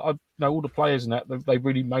 I know all the players and that they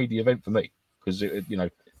really made the event for me because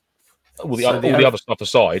all the other stuff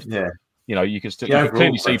aside, you can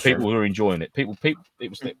clearly see people who are enjoying it. People, it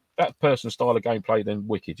was that person's style of gameplay. Then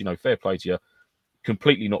wicked, fair play to you.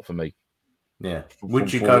 Completely not for me. Yeah.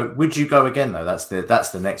 Would you go again though? That's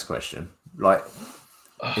the next question. Like,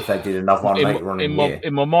 if they did another one later on in the year.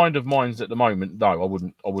 In my mind of minds at the moment, no, I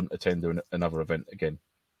wouldn't attend another event again.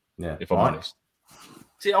 Yeah, if I'm honest.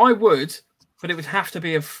 See, I would, but it would have to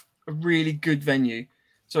be a really good venue.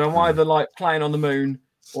 So I'm either like playing on the moon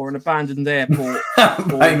or an abandoned airport.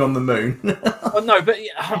 Playing on the moon. Well, no, but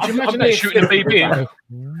could you imagine that shooting a BB?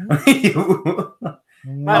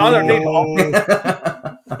 Man, I don't need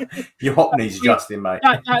Your Hockney's adjusting, mate.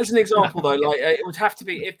 That is an example, though. Like it would have to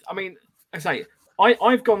be. If I mean, I say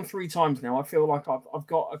I've gone 3 times now. I feel like I've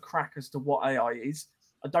got a crack as to what AI is.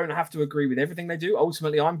 I don't have to agree with everything they do.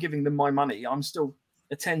 Ultimately, I'm giving them my money. I'm still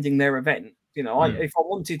attending their event. You know, if I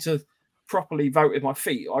wanted to properly vote with my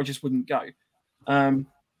feet, I just wouldn't go.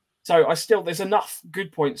 So there's enough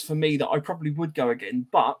good points for me that I probably would go again,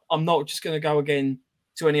 but I'm not just going to go again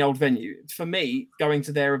to any old venue. For me, going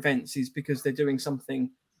to their events is because they're doing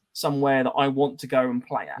something somewhere that I want to go and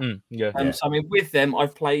play at. So I mean, with them,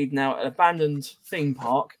 I've played now at abandoned theme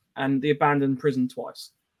park and the abandoned prison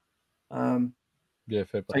twice. Yeah,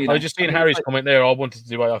 fair play. So, just seeing Harry's comment there, I wanted to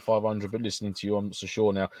do AI 500, but listening to you, I'm not so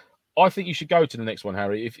sure now. I think you should go to the next one,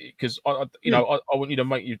 Harry, because I want you to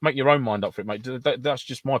make your own mind up for it, mate. That's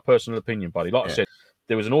just my personal opinion, buddy. Like I said,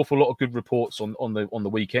 there was an awful lot of good reports on the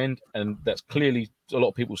weekend, and that's clearly a lot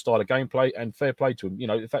of people's style of gameplay. And fair play to them. You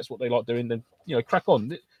know, if that's what they like doing, then crack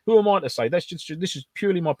on. Who am I to say? This is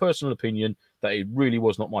purely my personal opinion that it really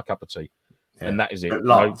was not my cup of tea, and that is it.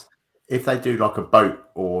 If they do like a boat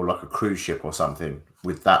or like a cruise ship or something,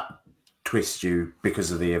 would that twist you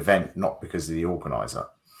because of the event, not because of the organizer?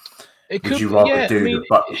 Would you rather do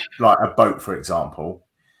like a boat, for example?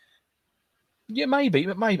 Yeah, maybe.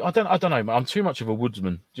 I don't know, man. I'm too much of a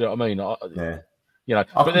woodsman. Do you know what I mean?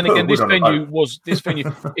 But then again, this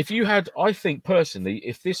venue. If you had, I think personally,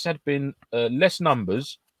 if this had been less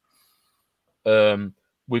numbers,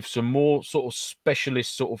 with some more sort of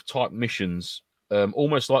specialist sort of type missions,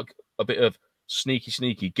 almost like a bit of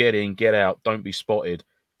sneaky, get in, get out, don't be spotted.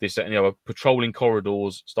 This, that, and the other, patrolling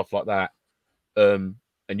corridors, stuff like that.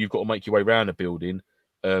 And you've got to make your way around a building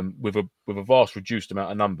with a vast reduced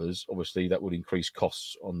amount of numbers. Obviously, that would increase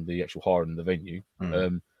costs on the actual hiring of the venue.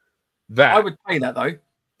 That I would pay that though.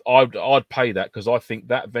 I'd pay that because I think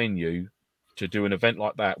that venue to do an event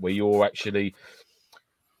like that where you're actually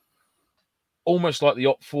almost like the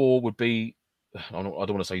Op4 would be. I don't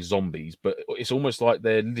want to say zombies, but it's almost like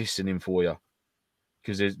they're listening for you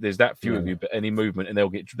because there's that few of you, but any movement and they'll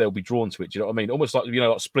be drawn to it. Do you know what I mean? Almost like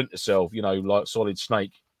like Splinter Cell, like Solid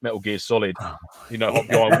Snake, Metal Gear Solid, hop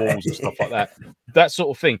behind walls and stuff like that. That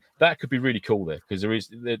sort of thing that could be really cool there because there's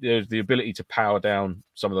the ability to power down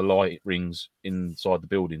some of the light rings inside the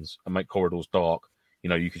buildings and make corridors dark.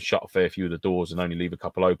 You can shut a fair few of the doors and only leave a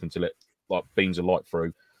couple open to let like beams of light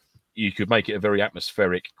through. You could make it a very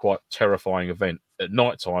atmospheric, quite terrifying event. At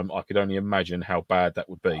night time, I could only imagine how bad that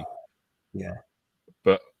would be. Yeah.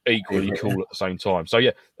 But equally cool at the same time. So,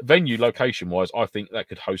 venue location-wise, I think that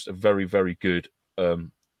could host a very, very good,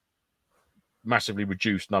 massively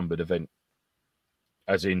reduced numbered event.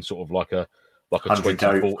 As in sort of like a 100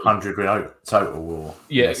 total or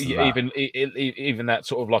even that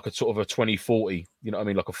sort of like a 2040, you know what I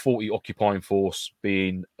mean? Like a 40 occupying force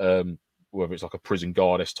being... whether it's like a prison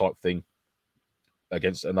guard-esque type thing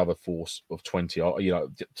against another force of 20,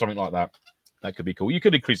 something like that. That could be cool. You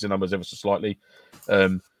could increase the numbers ever so slightly.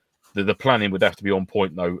 The planning would have to be on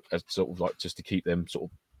point, though, as sort of like just to keep them sort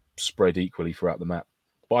of spread equally throughout the map.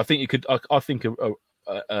 But I think you could. I think a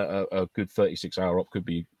good 36-hour op could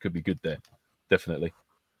be good there, definitely.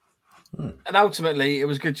 And ultimately, it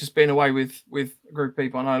was good just being away with a group of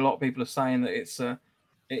people. I know a lot of people are saying that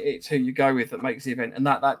it's who you go with that makes the event, and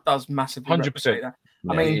that does massively 100%.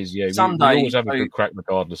 I mean, it is, Sunday we always have a good crack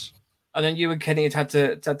regardless. And then you and Kenny had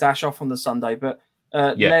to dash off on the Sunday, but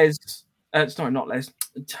not Les.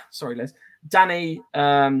 Sorry, Les. Danny.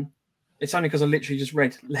 It's only because I literally just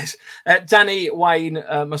read Les. Danny, Wayne,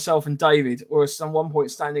 myself, and David were at one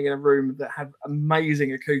point standing in a room that had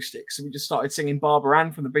amazing acoustics, so we just started singing Barbara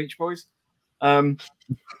Ann from the Beach Boys.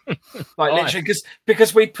 Literally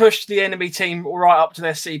because we pushed the enemy team right up to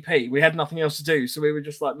their CP. We had nothing else to do, so we were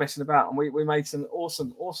just like messing about, and we made some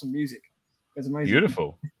awesome music. It was amazing.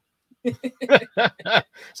 Beautiful.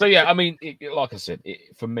 So I mean, like I said,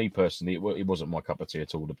 for me personally, it wasn't my cup of tea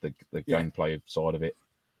at all. The gameplay side of it,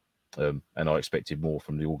 and I expected more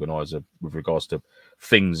from the organizer with regards to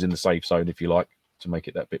things in the safe zone, if you like, to make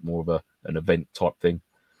it that bit more of an event type thing.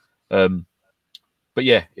 But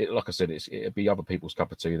like I said, it'd be other people's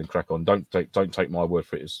cup of tea. Then crack on. Don't take my word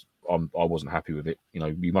for it. I wasn't happy with it.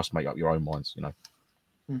 You must make up your own minds.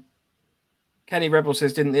 Kenny Rebel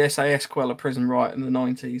says, didn't the SAS quell a prison riot in the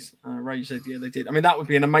 90s? Rage said, yeah, they did. I mean, that would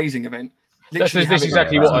be an amazing event. This is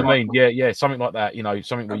exactly what I mean. Yeah, something like that.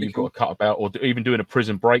 Something where you've got to cut about, or even doing a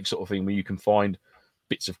prison break sort of thing where you can find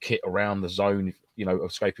bits of kit around the zone,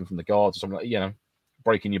 escaping from the guards or something like that.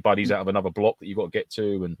 Breaking your buddies out of another block that you've got to get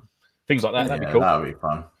to and things like that. That'd be cool. That would be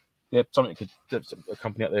fun. Yeah, something a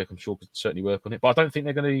company out there, I'm sure, could certainly work on it. But I don't think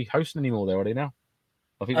they're going to be hosting anymore there, are they now?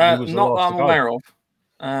 I think not that I'm aware of.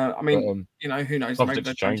 I mean, who knows? Maybe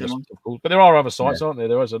they change them on. Of course. But there are other sites, aren't there?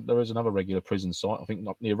 There is another regular prison site. I think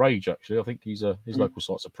up near Rage, actually. I think his local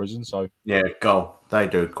site's a prison. So yeah, Goal. They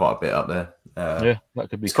do quite a bit up there. Yeah, that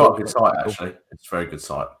could be. It's quite a good site, actually. It's a very good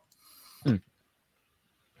site. So,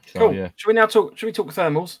 cool. Yeah. Should we talk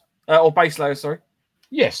thermals or base layers? Sorry.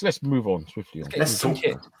 Yes. Let's move on swiftly. Let's talk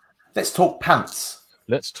pants.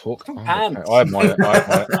 Let's talk pants. Okay. I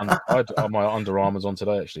had my Under Armours on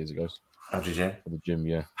today, actually, as it goes. Oh, did you? For the gym,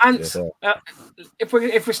 yeah. Pants. Yeah, if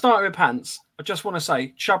we're starting with pants, I just want to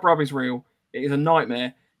say, chub rub is real. It is a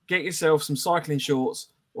nightmare. Get yourself some cycling shorts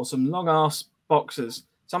or some long ass boxers,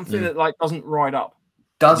 something that doesn't ride up.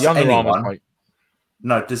 Does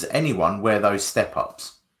anyone wear those step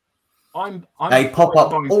ups? They pop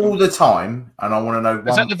up all the time, and I want to know.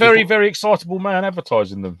 Is that the very, very excitable man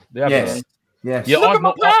advertising them? Yes. Yeah, look at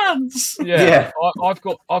my pants. I've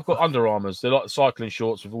got Under Armours. They're like cycling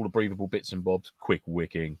shorts with all the breathable bits and bobs. Quick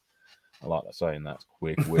wicking. I like that saying that.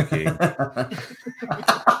 Quick wicking.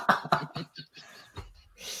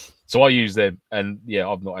 So I use them, and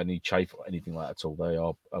I've not had any chafe or anything like that at all. They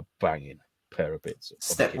are a banging pair of bits.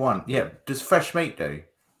 Step one, does Fresh Meat do?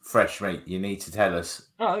 Fresh Meat, you need to tell us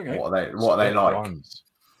what are they like. Ones.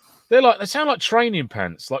 They sound like training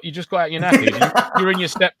pants. Like you just got out your nappies. You're in your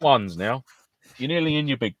step ones now. You're nearly in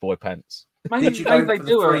your big boy pants. Maybe they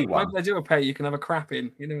do a pair you can have a crap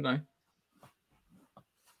in. You never know.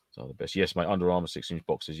 So the best. Yes, mate. Under Armour 6-inch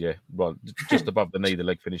boxes. Yeah, right. Just above the knee, the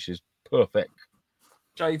leg finish is perfect.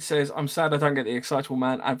 Jade says, "I'm sad I don't get the excitable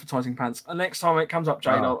man advertising pants. And next time it comes up,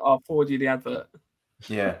 Jade, I'll forward you the advert."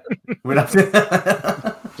 Yeah, we'll have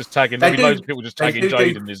to just tagging. There'll be loads of people just tagging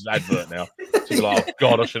Jade in this advert now. She's like, "Oh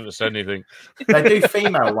God, I shouldn't have said anything." They do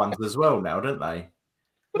female ones as well now, don't they?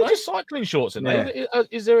 But they're just cycling shorts, in there.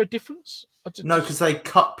 Is there a difference? No, because they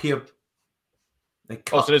cup you.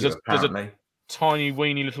 So there's a tiny,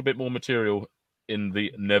 weeny little bit more material in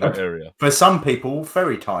the nether area. For some people,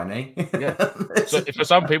 very tiny. Yeah. So for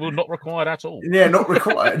some people, not required at all. Yeah, not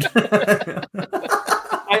required.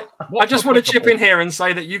 I just want to chip in here and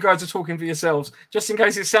say that you guys are talking for yourselves, just in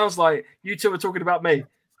case it sounds like you two are talking about me,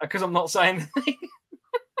 because I'm not saying.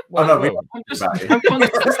 This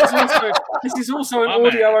is also an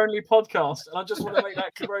audio-only podcast, and I just want to make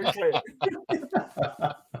that very clear.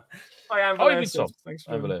 I am Valera. Thanks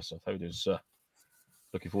for Valera. How are you doing, sir?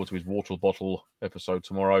 Looking forward to his water bottle episode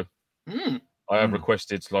tomorrow. I have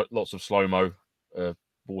requested lots of slow-mo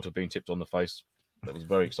water being tipped on the face. That was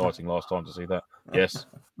very exciting last time to see that. Yes.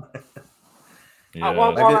 Yeah.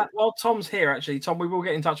 While Tom's here, actually, Tom, we will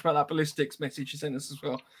get in touch about that ballistics message you sent us as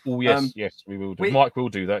well. Oh, yes, we will do. Mike will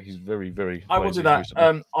do that. He's very, very. I will do that.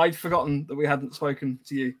 I'd forgotten that we hadn't spoken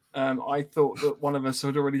to you. I thought that one of us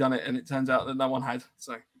had already done it, and it turns out that no one had.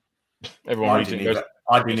 So everyone I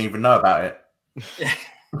didn't even know about it. Yeah.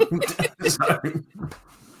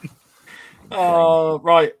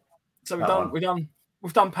 Right. So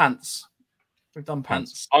we've done pants. We've done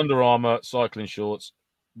pants. Under Armour cycling shorts,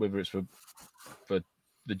 whether it's for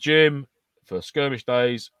the gym, for skirmish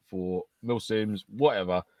days, for milsims,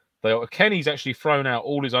 whatever. Kenny's actually thrown out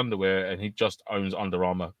all his underwear and he just owns Under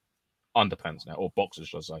Armour underpants now, or boxers,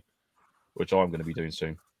 should I say, which I'm going to be doing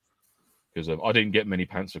soon. Because I didn't get many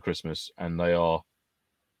pants for Christmas and they are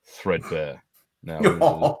threadbare. Now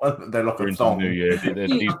they're like a thong. New Year.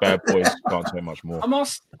 These bad boys can't say much more. I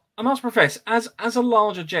must profess, as a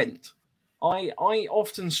larger gent, I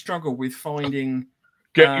often struggle with finding.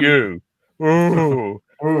 You. Ooh.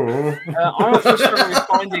 I often struggle with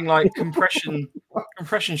finding like compression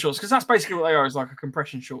shorts, because that's basically what they are, is like a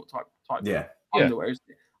compression short type underwear.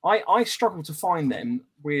 Yeah. I struggle to find them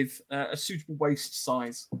with a suitable waist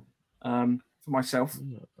size for myself.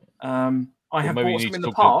 I have bought some in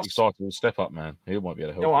the past. Excitable step up, man. He might be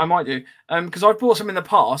able to help. No, I might do, because I've bought some in the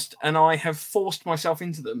past and I have forced myself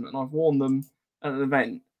into them and I've worn them at an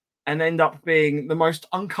event and end up being the most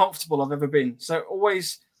uncomfortable I've ever been. So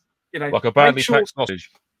always, like a badly packed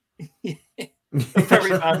sausage. A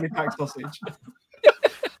very badly packed sausage.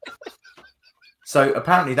 So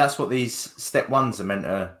apparently that's what these step ones are meant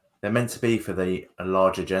to. They're meant to be for a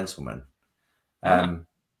larger gentleman. And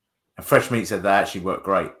Fresh Meat said they actually work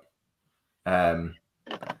great.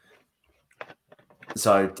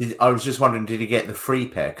 So I was just wondering, did he get the free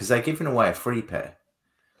pair? Because they're giving away a free pair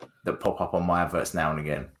that pop up on my adverts now and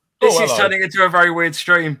again. This is turning into a very weird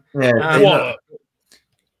stream. Yeah.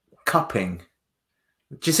 Cupping.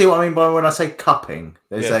 Do you see what I mean by when I say cupping?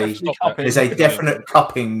 There's a definite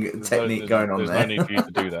cupping technique going on there. There's no need for you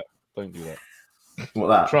to do that. Don't do that. What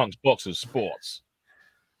that? Trunks, boxers, sports.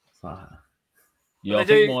 Yeah,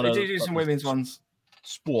 they do some women's ones.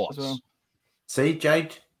 Sports. As well. See,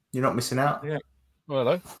 Jade, you're not missing out. Yeah. Well,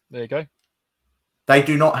 hello. There you go. They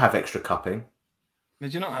do not have extra cupping. They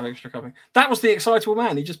do not have extra cupping. That was the excitable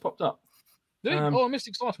man. He just popped up. I missed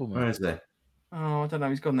excitable man. Where is he? Oh, I don't know.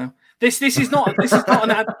 He's gone now. This is not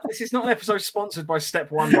an episode sponsored by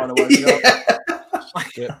Step One, by the way.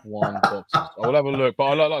 Step One boxes. I will have a look,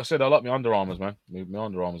 but like I said, I like my Under Armours, man. My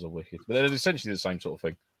Under Armours are wicked, but they're essentially the same sort of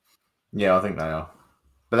thing. Yeah, I think they are,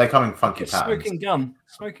 but they come in funky patterns.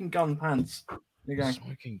 Smoking gun pants. There you go.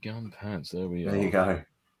 Smoking gun pants. There we are. There you go.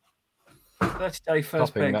 30-day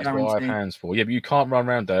first Cupping, pair that's what I have guarantee. hands for. Yeah, but you can't run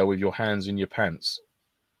around, Dale, with your hands in your pants.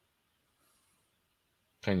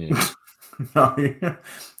 Can you? No.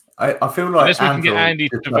 I feel like unless we can get Andy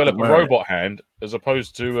to develop a robot hand as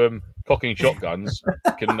opposed to cocking shotguns,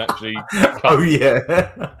 can actually. Oh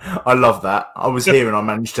yeah, I love that. I was here and I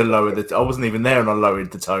managed to lower the. I wasn't even there and I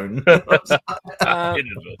lowered the tone.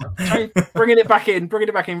 Bringing it back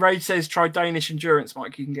in. Rage says try Danish Endurance,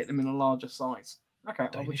 Mike. You can get them in a larger size. Okay,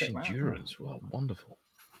 Danish Endurance. Well, wonderful.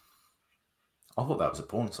 I thought that was a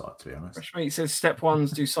porn site, to be honest. Fresh Meat says Step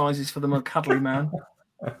Ones do sizes for the more cuddly man.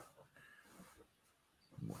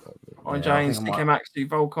 James, TK Maxx do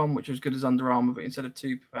Volcom, which was good as Under Armour, but instead of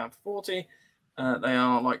 £2 for 40, they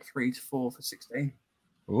are like 3 to 4 for 16.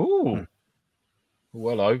 Ooh.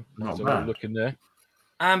 Well, hello. Nice look in there.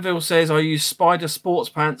 Anvil says I use Spider sports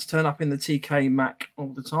pants, turn up in the TK Mac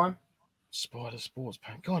all the time. Spider sports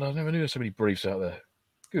pants. God, I never knew there were so many briefs out there.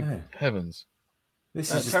 Good heavens. This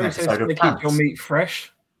is just Terry an says episode they of keep your meat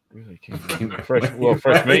fresh. Really keep fresh. Well,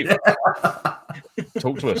 fresh meat.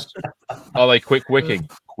 Talk to us. Are they quick wicking?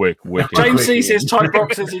 Quick wicking. James C says tight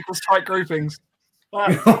boxes equals tight groupings. That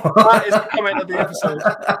is the comment of the episode.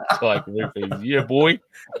 Tight groupings. Yeah, boy.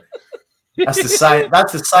 That's the saying.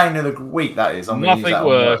 That's the saying of the week. That is. Nothing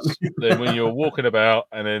worse than when you're walking about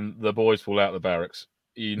and then the boys fall out of the barracks.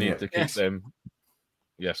 You need to keep them.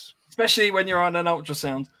 Yes. Especially when you're on an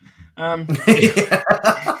ultrasound.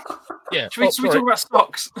 Yeah. Should we talk about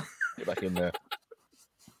stocks? Get back in there.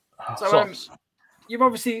 So, socks.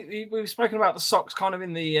 We've spoken about the socks kind of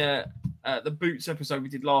in the boots episode we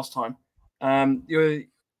did last time. Your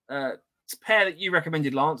pair that you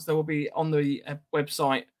recommended, Lance, there will be on the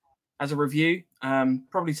website as a review.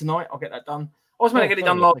 Probably tonight. I'll get that done. I was meant to get it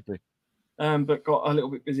done last, but got a little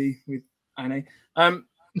bit busy with A&A.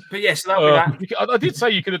 But yes, that'll be that. I did say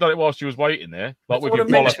you could have done it whilst you was waiting there, like with your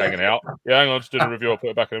collar hanging out. Yeah, hang on, just doing a review. I'll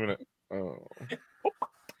put it back in a minute. Oh.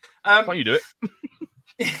 Why don't you do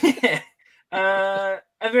it? Are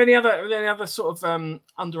there any other sort of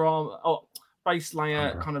Under Armour or base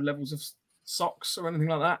layer kind of levels of socks or anything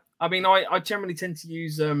like that? I mean, I generally tend to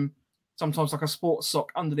use sometimes like a sports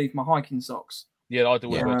sock underneath my hiking socks. Yeah, I do.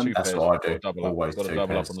 Two pairs. That's what I do. Always got to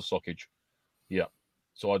double up on the sockage. Yeah.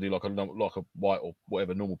 So I do like a white or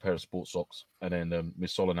whatever normal pair of sports socks, and then my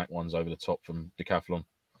Solanac ones over the top from Decathlon,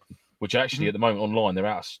 which actually at the moment online they're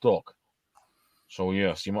out of stock. So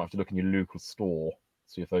yes, you might have to look in your local store,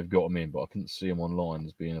 see if they've got them in, but I couldn't see them online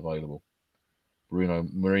as being available.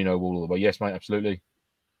 Merino wool all the way. Yes, mate, absolutely.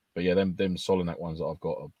 But yeah, them Solanac ones that I've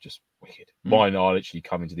got are just wicked. Mine are literally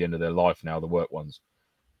coming to the end of their life now, the work ones,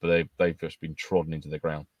 but they've just been trodden into the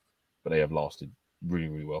ground, but they have lasted really,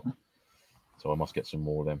 really well. So I must get some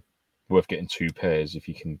more of them. Worth getting 2 pairs if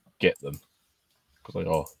you can get them, because they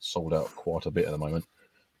are sold out quite a bit at the moment.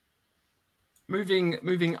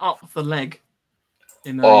 Moving up the leg.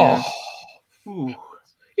 Yeah,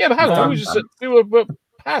 but hang on, we just do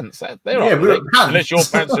pants. They're pants. Unless your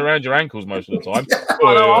pants are around your ankles most of the time.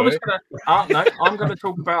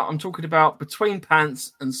 I'm talking about between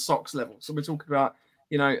pants and socks level. So we're talking about,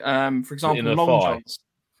 for example,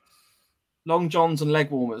 long johns and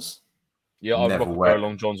leg warmers. Yeah, I rock a pair of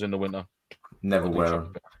long johns in the winter. Never wear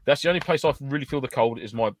them. That's the only place I really feel the cold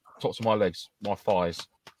is my tops of my legs, my thighs,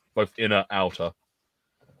 both inner, outer.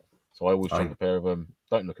 So I always chuck a pair of them.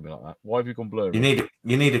 Don't look at me like that. Why have you gone blurry?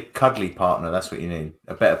 You need a cuddly partner. That's what you need.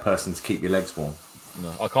 A better person to keep your legs warm.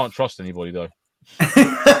 No, I can't trust anybody though.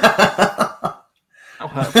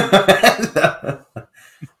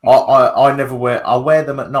 I never wear. I wear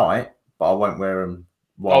them at night, but I won't wear them.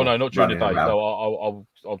 Oh no, not during the day. No,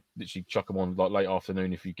 I'll literally chuck them on like late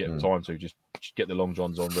afternoon if you get time to. Just get the long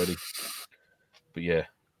johns on ready. But yeah,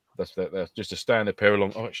 that's just a standard pair of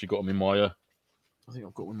long. I've actually got them in my. I think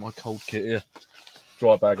I've got one in my cold kit here.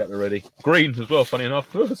 Dry bag at the ready. Green as well. Funny enough.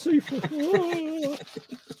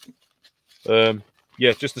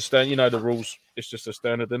 Yeah, just the stand. You know the rules. It's just a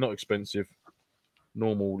standard. They're not expensive.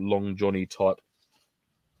 Normal long Johnny type.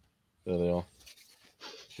 There they are.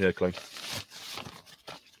 Yeah, clean.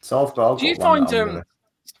 So I've got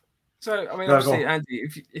so I mean, obviously, Andy,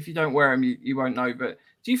 if you don't wear them, you won't know. But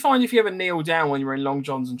Do you find if you ever kneel down when you're in long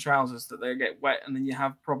johns and trousers that they get wet and then you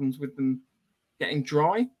have problems with them getting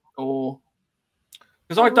dry? Or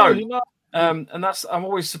because I don't, really, no. And I'm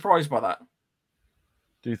always surprised by that.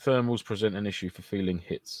 Do thermals present an issue for feeling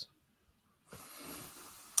hits?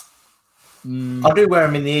 I do wear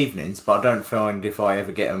them in the evenings, but I don't find if I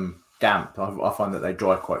ever get them damp, I find that they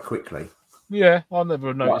dry quite quickly. Yeah, I've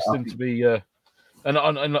never noticed them to be. And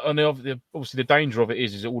obviously the danger of it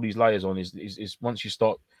is all these layers on is once you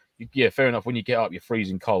start. Yeah, fair enough. When you get up, you're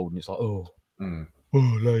freezing cold, and it's like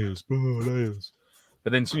layers.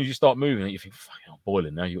 But then as soon as you start moving it, you think, fucking, I'm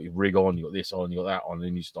boiling now. You got your rig on, you got this on, you got that on, and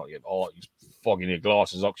then you start getting you're fogging your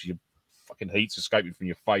glasses up because your fucking heat's escaping from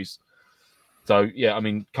your face. So yeah, I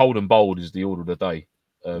mean, cold and bold is the order of the day.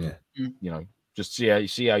 You know, just see how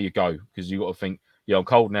you go, because you got to think, yeah, I'm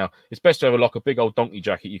cold now. It's best to have like a big old donkey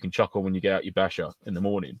jacket you can chuck on when you get out your basher in the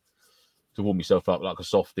morning to warm yourself up, like a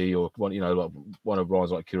softie or one, like one of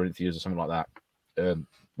Ryan's like Corinthians or something like that.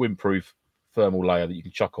 Windproof thermal layer that you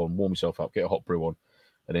can chuck on, warm yourself up, get a hot brew on,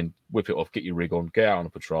 and then whip it off, get your rig on, get out on a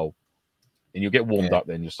patrol, and you'll get warmed up.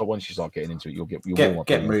 Then once you start getting into it, you'll warm up.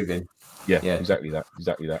 Get moving. Yeah, exactly that.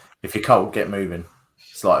 If you're cold, get moving.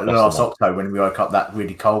 It's like last October when we woke up that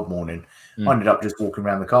really cold morning. I ended up just walking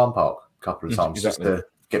around the car park a couple of times just to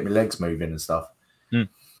get my legs moving and stuff.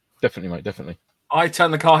 Definitely, mate. Definitely. I turn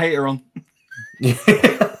the car heater on. It's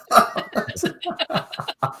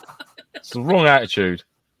the wrong attitude.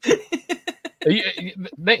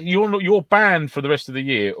 You're banned for the rest of the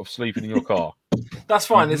year of sleeping in your car. That's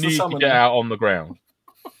fine. You need to get out on the ground.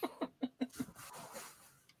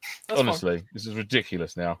 Honestly, this is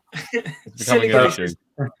ridiculous now. It's becoming an issue.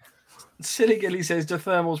 Silly Gilly says, do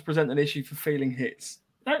thermals present an issue for feeling hits?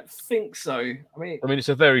 I don't think so. I mean, it's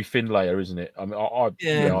a very thin layer, isn't it? I mean, I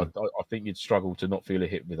think you'd struggle to not feel a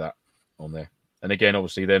hit with that on there. And again,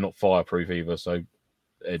 obviously, they're not fireproof either, so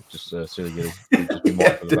it's just Silly Gilly. Just be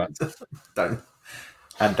mindful of that.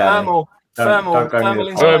 Thermal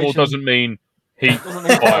doesn't mean heat. Doesn't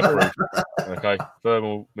mean fireproof. Okay,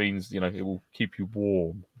 thermal means it will keep you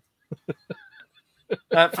warm.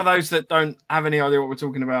 For those that don't have any idea what we're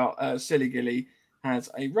talking about, Silly Gilly had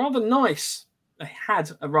a rather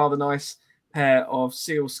nice pair of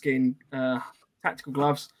sealskin tactical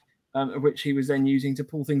gloves, which he was then using to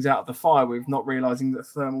pull things out of the fire with, not realizing that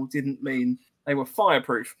thermal didn't mean they were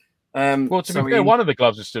fireproof. Well, to be fair, one of the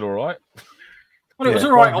gloves is still all right. Well, it was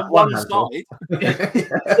all right on one side.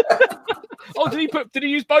 Oh, did he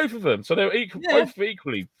use both of them? So they were both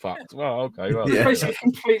equally fucked. Well, okay. Well, it basically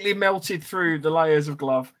completely melted through the layers of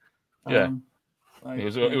glove. It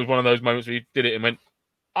was one of those moments where you did it and went,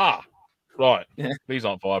 right. Yeah. These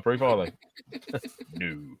aren't fireproof, are they?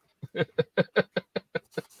 No.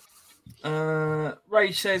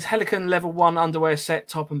 Ray says Helicon level 1 underwear set,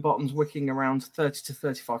 top and bottoms, wicking around 30 to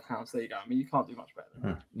 35 pounds. There you go. I mean, you can't do much better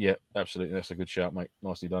than that. Yeah, absolutely. That's a good shout, mate.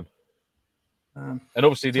 Nicely done. And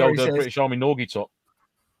obviously the old British Army Norgie top.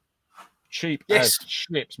 Cheap as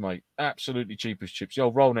chips, mate. Absolutely cheap as chips. The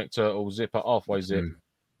old roll neck turtle zipper, halfway zip.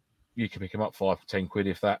 You can pick them up £5 to £10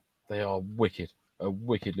 if that. They are wicked. A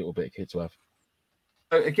wicked little bit of kit to have.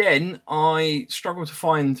 So again, I struggle to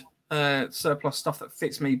find surplus stuff that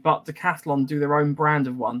fits me, but Decathlon do their own brand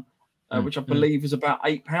of one, which I believe is about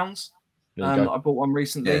 £8. I bought one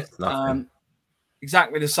recently.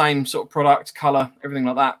 Exactly the same sort of product, colour, everything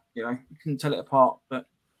like that. You can tell it apart, but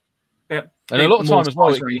and a lot of time as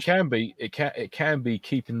well, it can be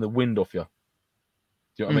keeping the wind off you.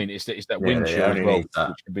 Do you know what I mean? It's that wind chill as well,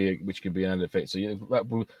 which can be an effect. So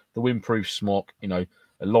the windproof smock, a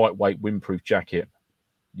lightweight windproof jacket,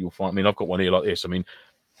 you'll find. I mean, I've got one here like this. I mean,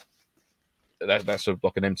 that's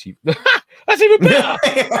like an empty. That's even better.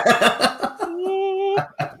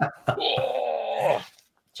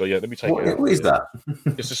 So yeah, let me take it out. What is that?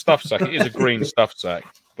 It's a stuff sack. It is a green stuff sack,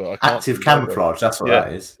 but I can't active camouflage. That's what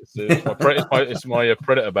that is. It's my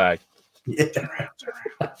Predator bag. Yeah.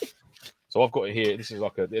 So I've got it here. This is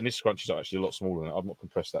and this scrunchie is actually a lot smaller than that. I've not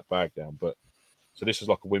compressed that bag down, but so this is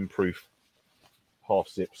like a windproof half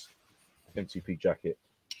zips MTP jacket,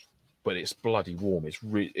 but it's bloody warm. It's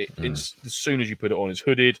it's as soon as you put it on, it's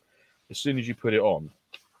hooded. As soon as you put it on,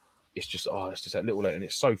 it's just that little layer, and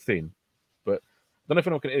it's so thin. But I don't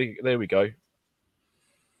know if I can. There we go.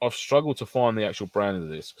 I've struggled to find the actual brand of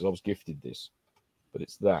this because I was gifted this, but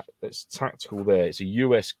it's tactical. There, it's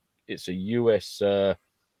a US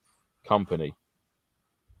company,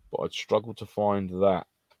 but I'd struggled to find that.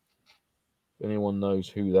 If anyone knows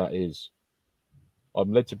who that is,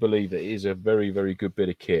 I'm led to believe that it is a very, very good bit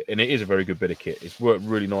of kit, and it is a very good bit of kit. It's worked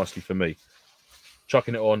really nicely for me.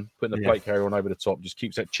 Chucking it on, putting the plate carrier on over the top, just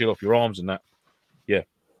keeps that chill off your arms and that. Yeah,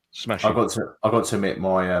 Smashing. I got to admit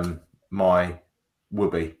my my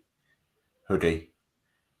Whoopi hoodie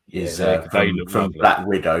is from Black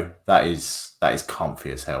Widow. That is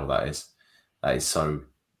comfy as hell. That is so.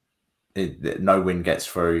 No wind gets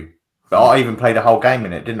through. But I even played a whole game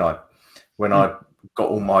in it, didn't I? When I got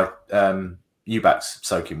all my Ubats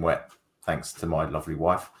soaking wet, thanks to my lovely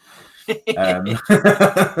wife.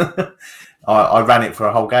 I ran it for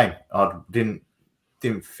a whole game. I didn't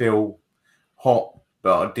feel hot,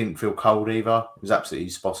 but I didn't feel cold either. It was absolutely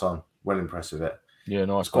spot on. Well impressed with it. Yeah,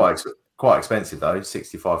 nice. It's quite expensive though,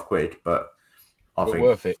 £65, but I think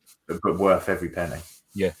worth it. But worth every penny.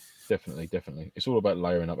 Yeah, definitely. It's all about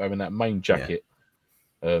layering up, having that main jacket,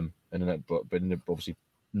 and then but obviously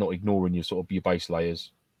not ignoring your sort of your base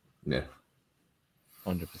layers. Yeah,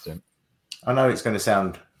 100%. I know it's going to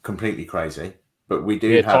sound completely crazy, but we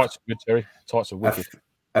do have tights are good, Terry. Tights are wicked.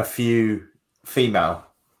 A few female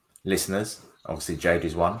listeners. Obviously, Jade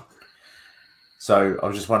is one. So I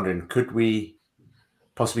was just wondering, could we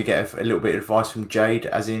possibly get a little bit of advice from Jade,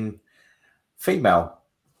 as in female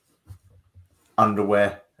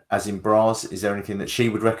underwear, as in bras? Is there anything that she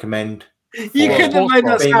would recommend? You couldn't have made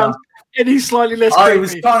that sound any slightly less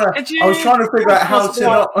creepy. I was trying to figure out how to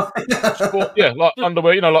not. Yeah, like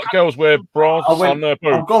underwear. Like girls wear bras on their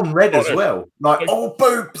boobs. I've gone red as well. Like,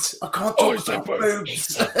 boobs. I can't talk about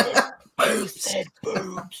boobs. Boobs.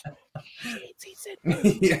 Boobs.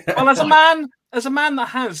 Well, as a man that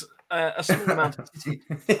has a small amount of titty,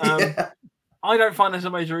 I don't find there's a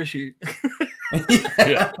major issue.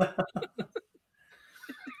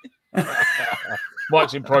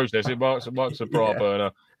 Mike's in process. Mike's a bra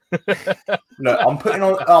burner. Look, I'm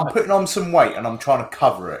putting on some weight and I'm trying to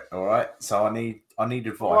cover it. All right, so I need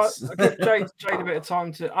advice. Right, give Jade a bit of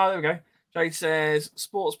time to. Oh, there we go. Jade says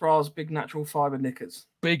sports bras, big natural fibre knickers.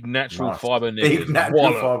 Big natural fibre knickers.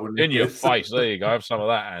 In your face. There you go. Have some of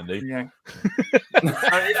that, Andy. Yeah.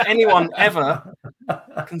 If anyone ever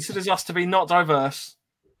considers us to be not diverse,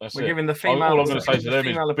 we're giving the female. All I'm going to say to them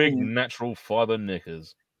is big natural fibre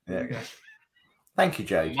knickers. Yeah. Thank you,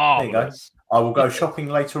 Jade. Marvelous. There you go. I will go shopping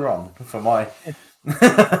later on for my.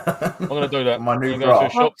 I'm going to do that. My new bra.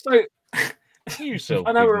 I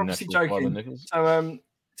know we're obviously joking. So,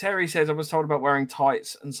 Terry says I was told about wearing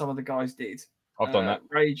tights, and some of the guys did. I've done that.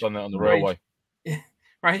 Done that on the railway.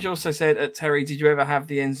 Rage also said, Terry, did you ever have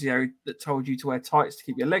the NZO that told you to wear tights to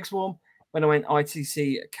keep your legs warm? When I went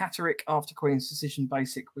ITC Catterick after Queen's Decision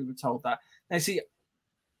Basic, we were told that. Now, see,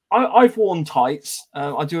 I've worn tights.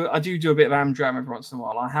 I do a bit of Amdram every once in a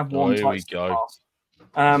while. I have worn tights in the past.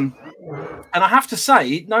 And I have to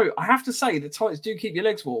say that tights do keep your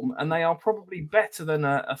legs warm, and they are probably better than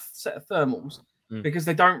a set of thermals because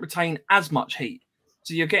they don't retain as much heat.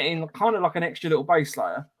 So you're getting kind of like an extra little base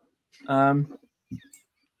layer.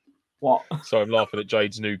 What? So I'm laughing at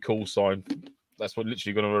Jade's new call sign. That's what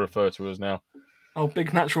literally going to refer to us now. Oh,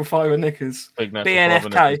 big natural fibre knickers. Big natural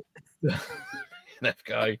BNFK.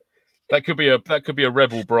 BNFK. That could be a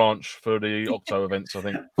rebel branch for the Octo events, I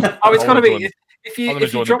think. Oh, it's got to be. If you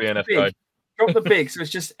drop the big, so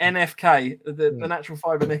it's just NFK, the natural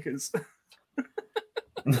fibre knickers.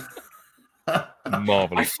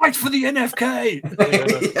 Marvelous. I fight for the NFK.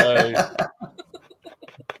 NFK.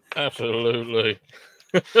 Absolutely.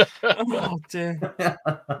 Oh dear.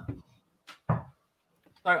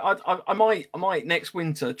 I might next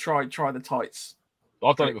winter try the tights.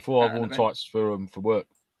 I've done it before. I've worn tights for work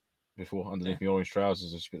before underneath my orange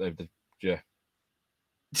trousers. Yeah.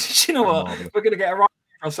 Do you know what? We're going to get a rock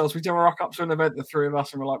for ourselves. We do a rock up to an event, the three of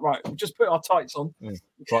us, and we're like, right, we'll just put our tights on. It's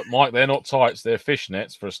like, Mike, they're not tights. They're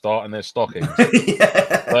fishnets for a start, and they're stockings.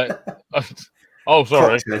 Oh,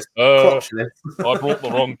 sorry. Crotchless. I brought the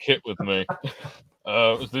wrong kit with me.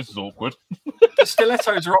 This is awkward. The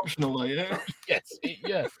stilettos are optional, though, yeah? Yes,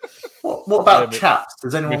 yeah. What about chaps?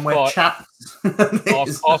 Does anyone wear chaps?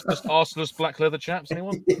 Arseless black leather chaps,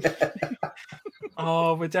 anyone? Yeah.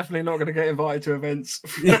 Oh, we're definitely not going to get invited to events.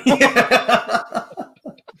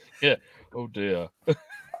 Yeah. Oh, dear.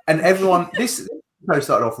 And everyone, this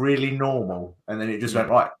started off really normal, and then it just went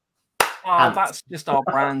right. Oh, that's just our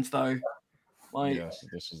brand, though. Like, yes,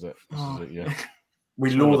 this is it. Yeah.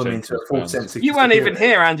 We lure them into a false sense of You weren't even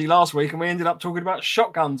here, Andy, last week, and we ended up talking about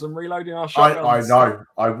shotguns and reloading our shotguns. I know.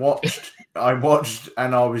 I watched,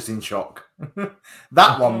 and I was in shock.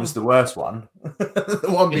 That one was the worst one. The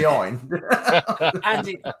one behind.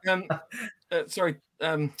 Andy, sorry,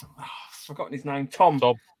 I've forgotten his name.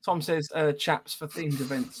 Tom says chaps for themed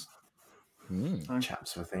events.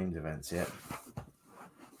 Chaps for themed events, yeah.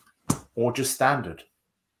 Or just standard.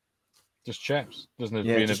 Just chaps. Doesn't have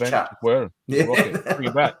to be an event. Chaps. Just wear them. Yeah. Bring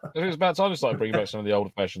it back. It's about time to start bringing back some of the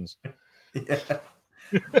older fashions. Yeah.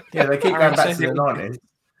 Yeah, they keep going back to the 90s.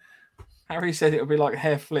 Harry said it would be like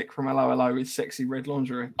hair flick from Hello Hello with sexy red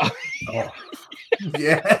lingerie. Oh.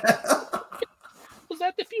 Yeah. Was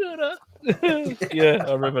that the Führer? Yeah,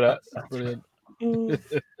 I remember that. Brilliant.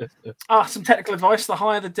 Some technical advice. The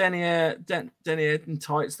higher the denier and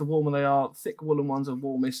tights, the warmer they are. Thick woolen ones are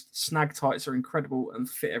warmest. Snag tights are incredible and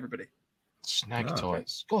fit everybody. Snag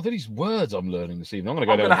tights. God, these words I'm learning this evening. I'm going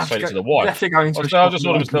to go down and say it to the wife. I just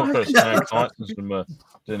ordered myself first snag tights and some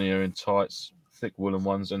denier in tights, thick woolen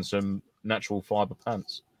ones, and some natural fibre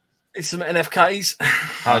pants. It's some NFKs.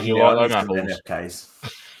 How do you like those apples? NFKs.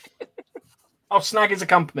 Snag is a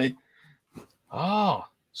company.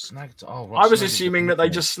 Snagged. Oh, right. I was assuming that they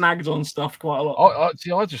just snagged on stuff quite a lot.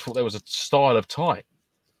 I just thought there was a style of tight.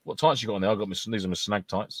 What tights you got on there? These are my snag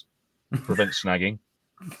tights. Prevent snagging.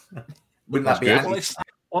 Wouldn't that be good?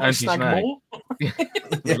 Anti-snag more?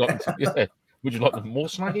 Would you like them more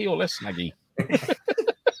snaggy or less snaggy?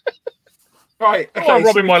 Right. Okay, I'm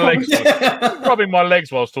rubbing my legs. Rubbing my legs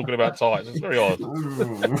while I was talking about tights. It's very odd.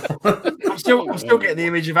 I'm still getting the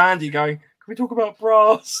image of Andy going, can we talk about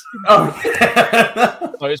bras? Oh.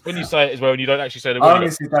 So it's when you say it as well, and you don't actually say the I word.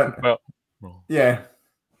 honestly don't. About, yeah.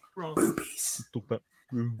 Boobies. Talk about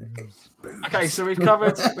boobies. Okay, so we've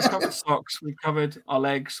covered socks, we've covered our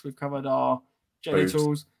legs, we've covered our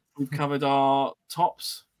genitals, we've covered our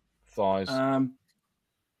tops, thighs.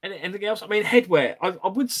 Anything else? I mean, headwear. I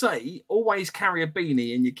would say always carry a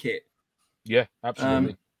beanie in your kit. Yeah,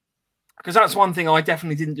 absolutely. Because that's one thing I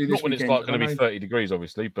definitely didn't do this Not when weekend. it's like going to be 30 degrees,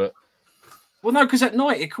 obviously, but... Well, no, because at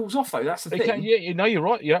night it cools off, though. That's the thing. Yeah, you're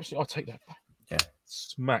right. You absolutely... I'll take that back. Yeah.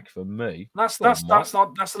 Smack for me. That's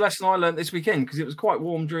the lesson I learned this weekend, because it was quite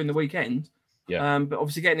warm during the weekend. Yeah. But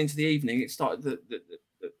obviously getting into the evening, it started... it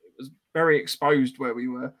was very exposed where we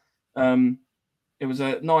were. It was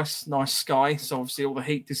a nice sky, so obviously all the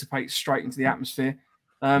heat dissipates straight into the atmosphere.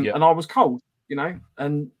 And I was cold,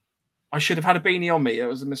 and I should have had a beanie on me. It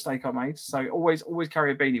was a mistake I made. So always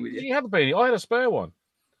carry a beanie with you. You have a beanie. I had a spare one.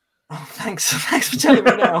 Oh, thanks for telling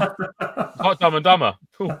me now. Like Dumb and Dumber.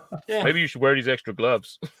 Yeah. Maybe you should wear these extra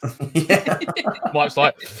gloves. Yeah. Mike's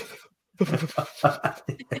like,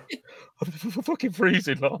 fucking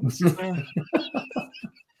freezing, Lance.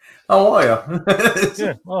 How are you?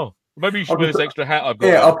 Yeah. Oh, maybe you should wear this extra hat I've got.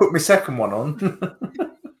 Yeah, I'll put my second one on.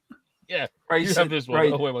 Yeah, Rage, you have this one.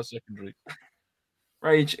 Rage. I'll wear my secondary.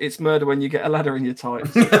 Rage, it's murder when you get a ladder in your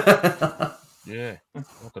tights. Yeah,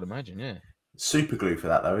 I could imagine, yeah. Super glue for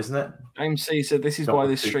that, though, isn't it? James C said, this is why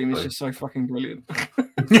this stream is just so fucking brilliant.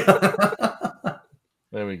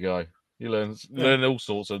 There we go. You learn all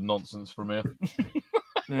sorts of nonsense from here.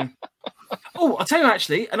 Yeah. Oh, I'll tell you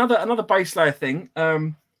actually, another base layer thing.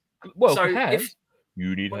 Well, so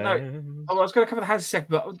you need hands. I was going to cover the hands in a second,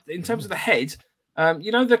 but in terms of the head,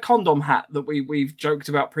 the condom hat that we've joked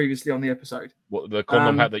about previously on the episode. What, the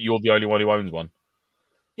condom hat that you're the only one who owns one?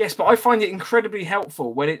 Yes, but I find it incredibly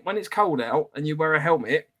helpful when it's cold out and you wear a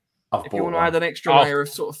helmet. If you want to add an extra layer of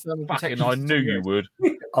sort of thermal protection. I knew you would.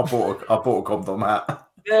 I bought a condom hat.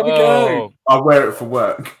 There we go. I wear it for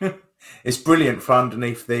work. It's brilliant for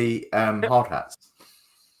underneath the hard hats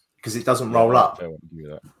because it doesn't roll up.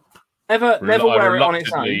 Never wear it on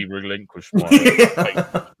its own. Relinquish mine.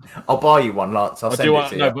 I'll buy you one, Lance. I'll send it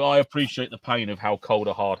to you. But I appreciate the pain of how cold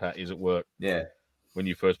a hard hat is at work. Yeah. When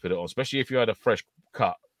you first put it on, especially if you had a fresh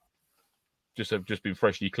cut, just been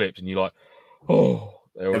freshly clipped, and you're like, oh,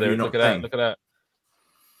 look at that.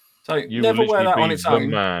 So you never wear that on its own,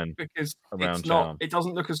 man because it's not. It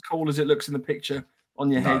doesn't look as cool as it looks in the picture on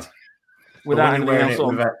your head. Without anything else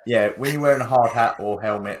on. When you're wearing a hard hat or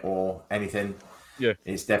helmet or anything,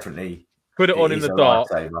 it's definitely put it on in the dark,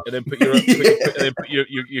 and then put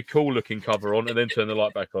your cool looking cover on, and then turn the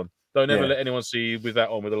light back on. Don't ever let anyone see you with that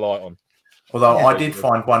on, with the light on. Although I did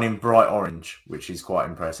find one in bright orange, which is quite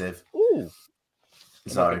impressive. Ooh.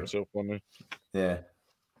 So yeah,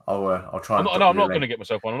 I'll try. I'm not going to get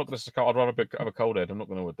myself one. I'm not going to. I'd rather have a cold head. I'm not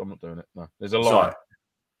doing it. No, there's a line.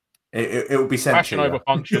 It will be sent fashion over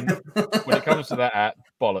function. When it comes to that hat,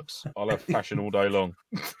 bollocks. I'll have fashion all day long.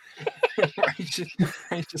 He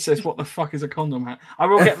just says, "What the fuck is a condom hat?" I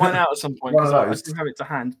will get mine out at some point because I still have it to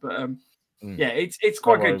hand. But yeah, it's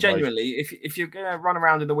quite good. Genuinely, if you're going to run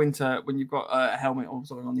around in the winter when you've got a helmet or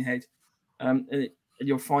something on your head, and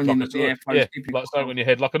you're finding that the airflow like something on your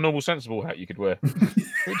head, like a normal sensible hat you could wear,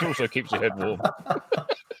 which also keeps your head warm.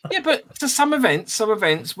 Yeah, but to some events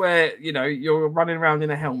where you're running around in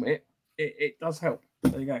a helmet, it does help.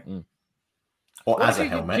 There you go. Or as a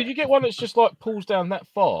helmet. Did you get one that's just like pulls down that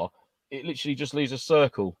far? It literally just leaves a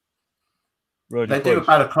circle. They do a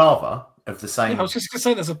balaclava of the same. Yeah, I was just going to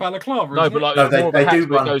say there's a balaclava. No, but like they do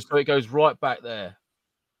run. It goes right back there.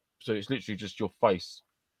 so it's literally just your face.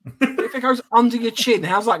 If it goes under your chin,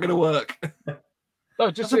 how's that going to work? No,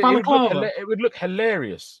 just it would look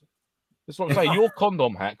hilarious. That's what I'm saying. Your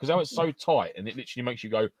condom hat, because how it's so tight and it literally makes you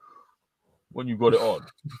go, when you got it on,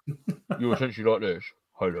 you're essentially like this.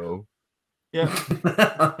 Hello. Yeah.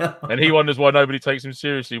 And he wonders why nobody takes him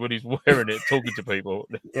seriously when he's wearing it, talking to people.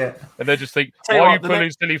 Yeah. And they just think, why are you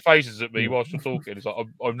pulling silly faces at me whilst you're talking? It's like,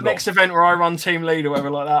 I'm not. Next event where I run team lead or whatever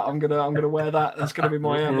like that, I'm gonna wear that. That's gonna be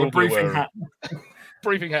my briefing hat.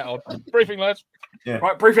 Briefing hat on. Briefing, lads. Yeah.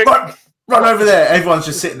 Right, briefing. Run over there. Everyone's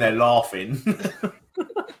just sitting there laughing.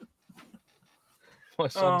 My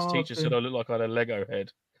son's teacher said I look like I had a Lego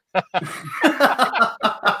head. I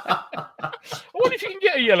wonder if you can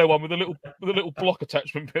get a yellow one with a little block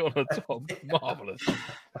attachment bit on the top. Marvelous.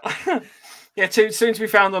 Yeah, soon to be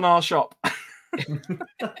found on our shop.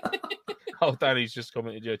 Oh, Danny's just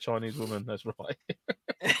commented, "Yeah, Chinese woman." That's right.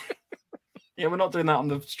 Yeah, we're not doing that on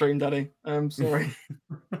the stream, Danny. Sorry.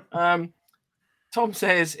 Tom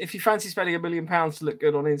says, if you fancy spending £1 million to look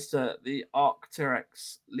good on Insta, the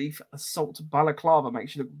Arc'teryx Leaf Assault Balaclava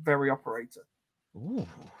makes you look very operator. Ooh.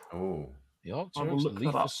 Oh. The Arc'teryx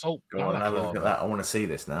Leaf Assault Balaclava. Look at that. I want to see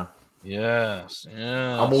this now. Yes.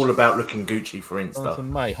 I'm all about looking Gucci for Insta.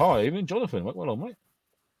 Jonathan May. Hi, even Jonathan. Well on, mate.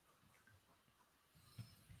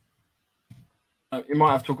 You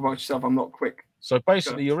might have to talk about yourself. I'm not quick. So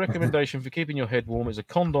basically, your recommendation for keeping your head warm is a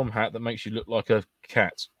condom hat that makes you look like a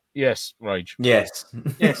cat. Yes, Rage. Yes.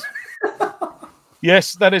 Yes.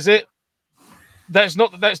 Yes, that is it. That's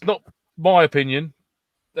not my opinion.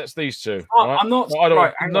 That's these two. Right? I'm not. I don't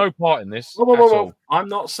right, have no part in this. Whoa. I'm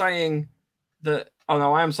not saying that. Oh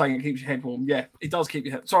no, I am saying it keeps your head warm. Yeah, it does keep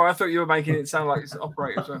your head. Sorry, I thought you were making it sound like it's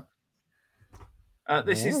operator. So.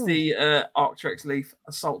 This is the Arc'teryx Leaf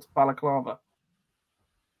Assault Balaclava.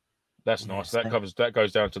 That's nice. That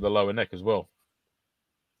goes down to the lower neck as well.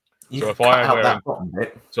 So if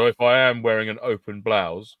I am wearing an open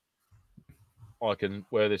blouse, I can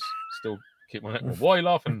wear this, still keep my neck warm. Why are you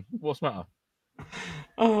laughing? What's the matter?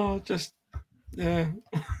 Oh, just yeah.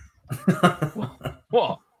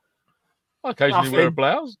 What? I occasionally wear a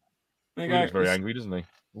blouse. There He looks very angry, doesn't he?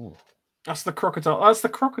 Ooh. That's the crocodile. That's the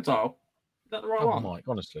crocodile. Is that the right one? Mike,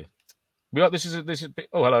 honestly. This is.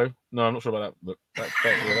 Oh, hello. No, I'm not sure about that. Look, that's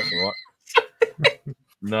all right.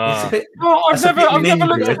 No. I've never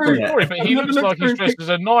looked through it, but he looks like he's dressed as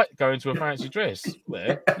a knight going to a fancy dress.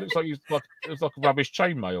 There, it looks like it's like a rubbish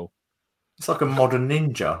chainmail. It's like a modern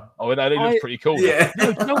ninja. Oh, no, he looks pretty cool. Yeah.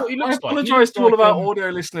 You know what he looks like? I apologise to all of our audio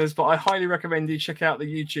listeners, but I highly recommend you check out the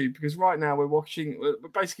YouTube because right now we're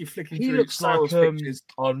basically flicking through looks sales like pictures.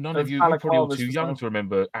 Oh, none of you. You're probably all too young to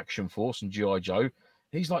remember Action Force and G.I. Joe.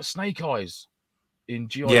 He's like Snake Eyes in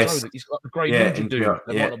G.I. Joe. He's got the grey ninja dude. That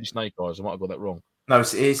might not be Snake Eyes. I might have got that wrong. No,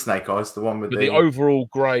 it is Snake Eyes, the one with the overall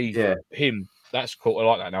grey. Him. That's cool. I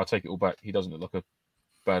like that. Now I take it all back. He doesn't look like a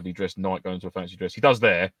badly dressed knight going to a fancy dress. He does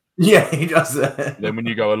there. Yeah, he does there. Then when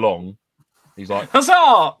you go along, he's like,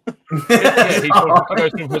 huzzah! He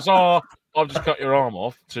goes from huzzah, I've just cut your arm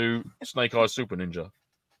off, to Snake Eyes Super Ninja.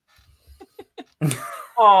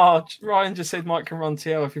 Oh, Ryan just said Mike can run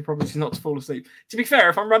TL if he promises not to fall asleep. To be fair,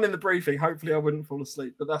 if I'm running the briefing, hopefully I wouldn't fall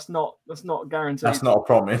asleep, but that's not guaranteed. That's not a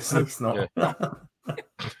promise. It's not. Yeah.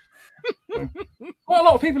 Well, a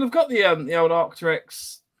lot of people have got the old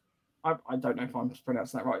Arc'teryx. I don't know if I'm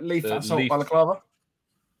pronouncing that right. Leaf Assault Balaclava.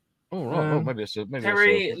 Oh right, maybe it's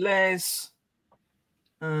Terry, Les,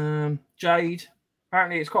 Jade.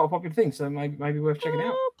 Apparently, it's quite a popular thing, so maybe worth checking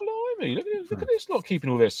out. Blimey, look at this lot keeping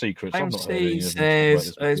all their secrets. MC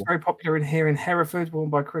says it's very popular here in Hereford, worn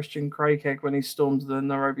by Christian Craighead when he stormed the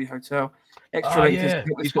Nairobi Hotel. Extra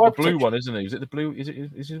he's got the blue one, isn't he? Is it the blue?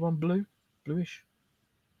 Is his one blue? Bluish?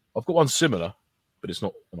 I've got one similar, but it's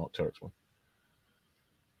not an Arc'teryx one.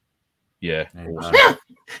 Yeah. Awesome.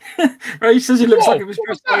 Right, he says he looks like he was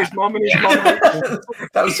dressed by his mum and his mum.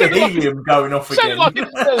 That was the helium going off again.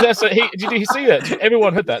 Did you see that?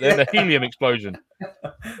 Everyone heard that. Then the helium explosion.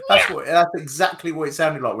 That's exactly what it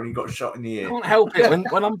sounded like when he got shot in the ear. I can't help it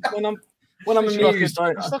when I'm amused. It's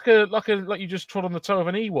like you just trod on the toe of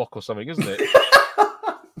an Ewok or something, isn't it?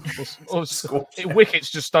 or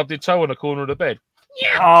Wicket's just stubbed his toe on a corner of the bed.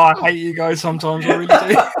 Yeah. Oh, I hate you guys sometimes. I really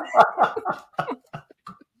do.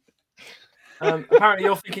 Apparently,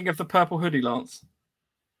 you're thinking of the purple hoodie, Lance.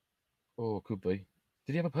 Oh, could be.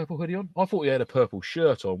 Did he have a purple hoodie on? I thought he had a purple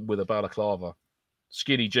shirt on with a balaclava,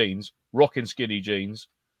 skinny jeans, rocking skinny jeans,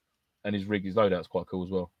 and his loadout's quite cool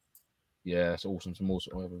as well. Yeah, that's awesome. Some more.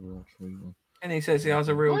 I have a real tree one. And he says he has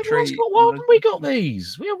a real tree. Why haven't we got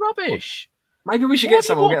these? We're rubbish. Maybe we should get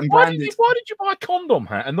some. We'll get them branded. Why did you buy a condom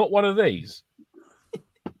hat and not one of these?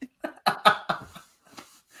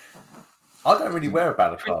 I don't really wear a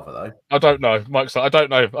balaclava though. I don't know. Mike's like, I don't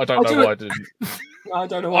know. I don't know why I didn't. I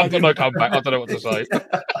don't know why. I've got no comeback. I don't know what to say.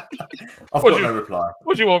 I've got no reply.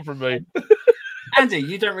 What do you want from me? Andy,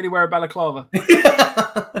 you don't really wear a balaclava.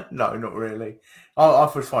 No, not really.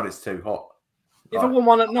 I just find it's too hot. You ever worn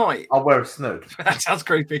one at night? I'll wear a snood. That sounds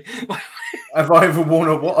creepy. Have I ever worn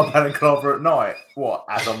a balaclava at night? What?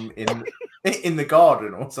 As I'm in the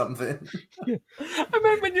garden or something? I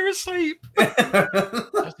meant when you're asleep.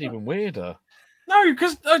 That's even weirder. No,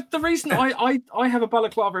 because the reason I have a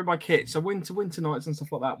balaclava in my kit, so winter nights and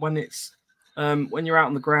stuff like that, when it's when you're out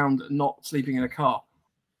on the ground and not sleeping in a car,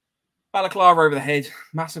 balaclava over the head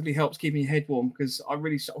massively helps keeping your head warm. Because I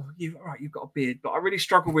really, you've got a beard, but I really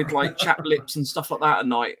struggle with like chapped lips and stuff like that at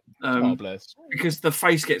night. Bless. Because the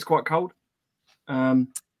face gets quite cold.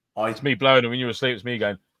 It's me blowing, and when you're asleep, it's me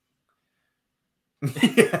going.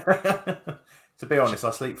 To be honest, I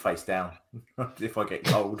sleep face down if I get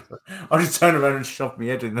cold. I just turn around and shove my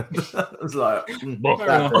head in. I was like,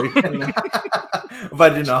 I've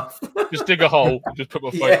had enough. Just dig a hole. Just put my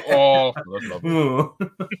face. Yeah. Oh, that's lovely.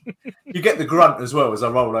 You get the grunt as well as I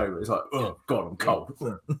roll over. It's like, oh God, I'm cold.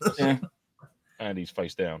 Yeah. And he's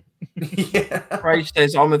face down. Yeah. Rage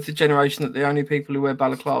says, I'm of the generation that the only people who wear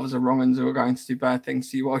balaclavas are wrong uns who are going to do bad things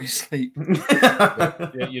to you while you sleep. Yeah,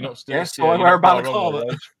 you're not still. Yes, so I wear a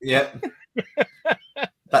balaclava. Yeah.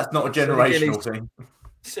 That's not a generational thing.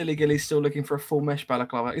 Silly Gilly's still looking for a full mesh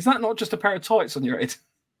balaclava. Is that not just a pair of tights on your head?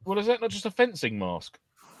 Well, is that not just a fencing mask?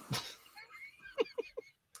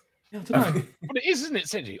 Yeah, I don't know. But it is, isn't it,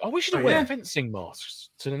 Senji? Oh, we should wear fencing masks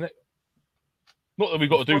to the next. Not that we've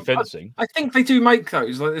got to do fencing. I think they do make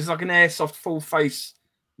those. Like, there's like an airsoft full face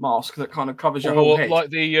mask that kind of covers your whole head. Like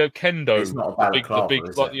the kendo. It's not a balaclava, the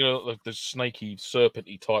big like, you know, the snaky,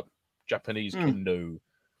 serpenty type Japanese kendo.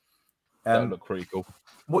 That would look pretty cool.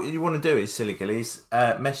 What you want to do is, Silly Gillies,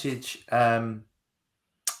 message. Is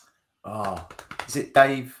it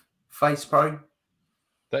Dave Face Pro?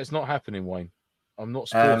 That's not happening, Wayne. I'm not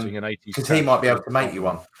sporting an 80s. Because he might be able to make you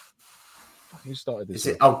one. Who started this? Is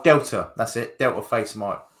it? Oh, Delta. That's it. Delta Face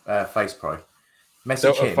Face Pro.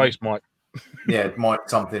 Message Delta him. Face Mike. Yeah, Mike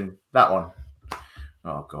something. That one.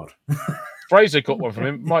 Oh God. Fraser got one from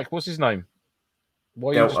him. Mike, what's his name?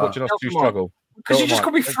 Why are you just watching us two struggle? Because you just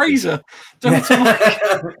called me Fraser.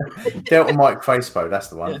 Delta Mike Face Pro. That's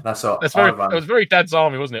the one. Yeah. That's what. It was very Dad's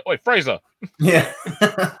Army, wasn't it? Oi, Fraser. Yeah.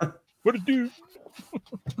 What did you do?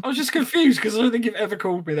 I was just confused because I don't think you've ever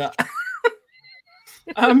called me that.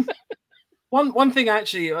 One thing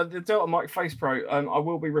actually, the Delta Mike Face Pro, I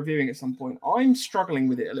will be reviewing at some point. I'm struggling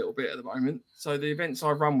with it a little bit at the moment. So the events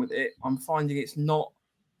I run with it, I'm finding it's not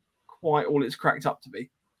quite all it's cracked up to be.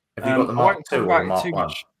 Have you got the Mark II or the Mark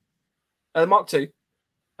I? The Mark II.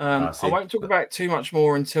 I won't talk about it too much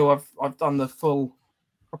more until I've done the full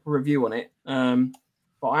proper review on it.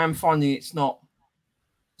 But I am finding it's not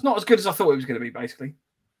as good as I thought it was going to be. Basically,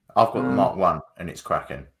 I've got the Mark I and it's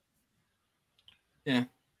cracking. Yeah.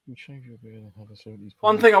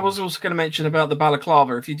 One thing I was also going to mention about the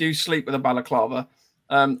balaclava: if you do sleep with a balaclava,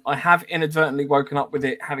 I have inadvertently woken up with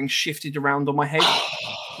it having shifted around on my head.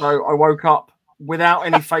 So I woke up without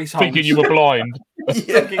any face holes. Thinking you were blind.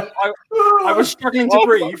 I was struggling to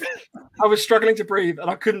breathe. I was struggling to breathe, and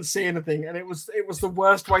I couldn't see anything. And it was the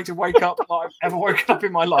worst way to wake up that I've ever woken up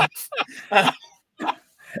in my life.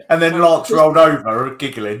 And then Lance rolled over,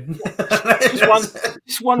 giggling.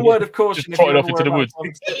 Just one word of caution. Just trotted off into the woods.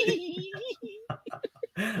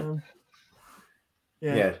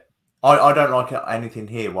 Yeah. I don't like anything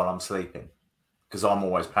here while I'm sleeping because I'm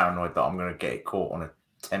always paranoid that I'm going to get it caught on a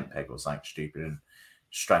tent peg or something stupid and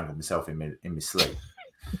strangle myself in my sleep.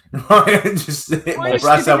 Just hit my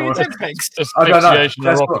brass out. I don't know.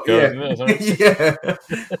 Yeah.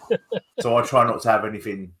 So I try not to have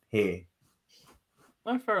anything here.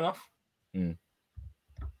 No, fair enough.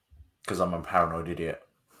 Because I'm a paranoid idiot.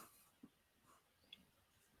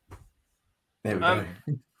 There we go.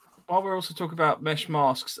 While we're also talking about mesh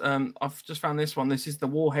masks, I've just found this one. This is the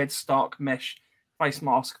Warhead Stark Mesh Face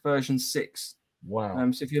Mask version 6.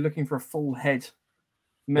 Wow. So if you're looking for a full head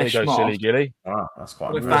mesh there you go, mask, silly Gilly. Oh, that's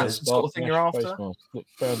quite if that's the sort of thing you're after. Look,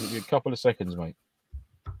 found it in a couple of seconds, mate.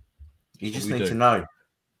 You just need to know.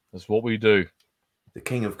 That's what we do. The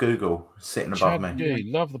king of Google sitting above me.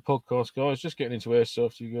 Love the podcast, guys. Just getting into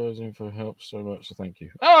airsoft. You guys info helps so much, so thank you.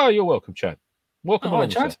 Oh, you're welcome, Chad. Welcome along,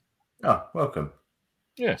 Chad. Sir. Oh, welcome.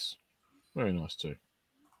 Yes. Very nice too.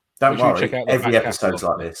 Don't worry, every episode's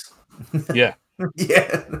like this. Yeah.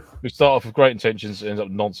 Yeah. We start off with great intentions, it ends up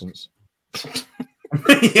nonsense.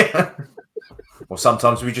 Yeah. Well,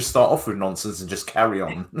 sometimes we just start off with nonsense and just carry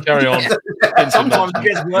on. Carry on. Sometimes it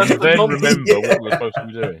gets worse. Then remember what we're supposed to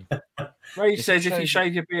be doing. Rage says, if you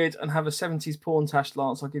shave your beard and have a 70s porn tash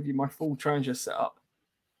Lance, I'll give you my full Trangia setup.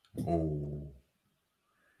 Oh.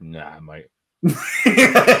 Nah, mate.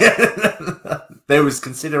 There was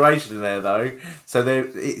consideration there, though. So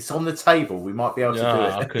it's on the table. We might be able to do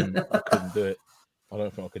it. I couldn't do it. I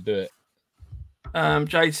don't think I could do it.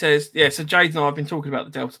 Jade says, so Jade and I have been talking about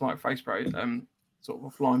the Delta Mic Face Pro sort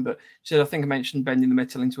of offline, but she said, I think I mentioned bending the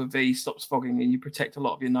metal into a V stops fogging and you protect a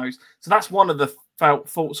lot of your nose. So that's one of the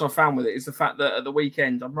faults I found with it, is the fact that at the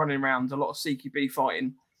weekend I'm running around a lot of CQB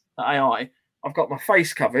fighting at AI. I've got my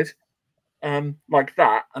face covered like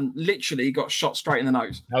that and literally got shot straight in the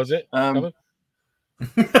nose. How's it? Oh.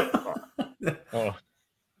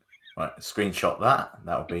 Right, screenshot that.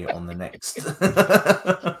 That'll be on the next.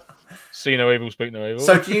 See no evil, speak no evil.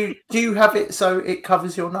 So do you have it so it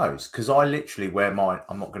covers your nose? Because I literally wear mine.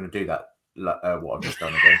 I'm not going to do that. What I've just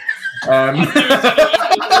done again.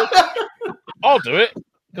 I'll do it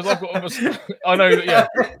because I've got. I know that. Yeah.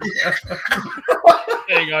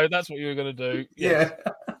 There you go. That's what you were going to do. Yeah.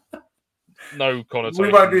 No connotation.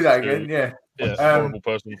 We won't do that again. Yeah. Yeah. Horrible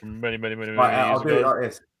person from many right, years I'll do ago. it like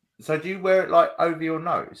this. So do you wear it like over your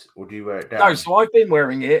nose, or do you wear it down? No. So I've been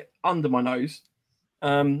wearing it under my nose.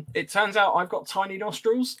 It turns out I've got tiny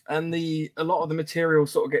nostrils, and a lot of the material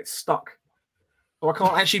sort of gets stuck, so I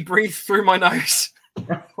can't actually breathe through my nose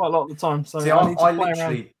quite a lot of the time. So see, I need to I play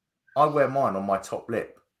literally around. I wear mine on my top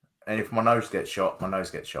lip, and if my nose gets shot, my nose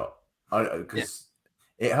gets shot. Because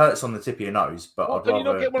it hurts on the tip of your nose, but I'd Can rather... you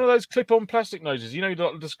not get one of those clip-on plastic noses? You know,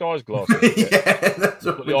 like the disguise glasses. Yeah, that's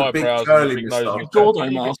what the eyebrows, big and the big nose. Gordo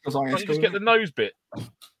mask, as I Can't you just get the nose bit?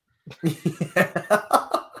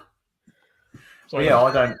 Well, yeah,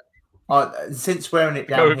 I don't. Since wearing it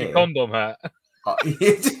down go with here, your condom hat.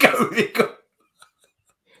 to go with it.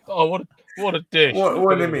 Oh, what a dish!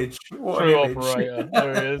 What an image! What True an image. operator.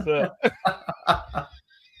 There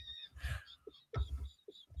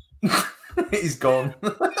he is. He's gone.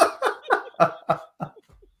 Come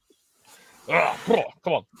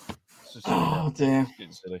on. Oh dear.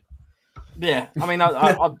 Getting silly. Yeah, I mean,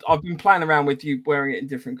 I've been playing around with you wearing it in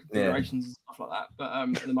different configurations and stuff like that, but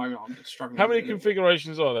at the moment I'm just struggling. How many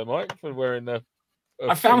configurations are there, Mike, for wearing the?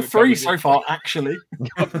 I found 3 so far, actually.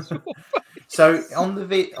 So on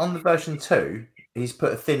the version 2, he's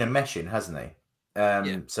put a thinner mesh in, hasn't he?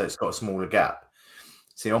 So it's got a smaller gap.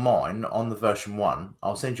 See, on mine, on the version 1,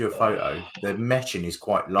 I'll send you a photo. The meshing is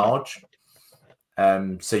quite large,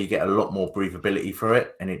 so you get a lot more breathability for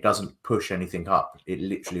it, and it doesn't push anything up. It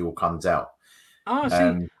literally all comes out. Oh,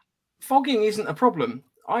 see, fogging isn't a problem.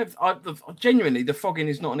 Genuinely, the fogging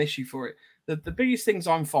is not an issue for it. The biggest things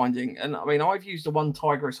I'm finding, and I mean, I've used the One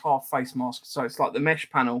Tigris half face mask, so it's like the mesh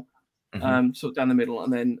panel, sort of down the middle,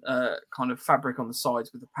 and then kind of fabric on the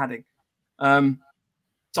sides with the padding.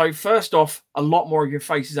 So first off, a lot more of your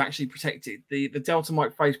face is actually protected. The Delta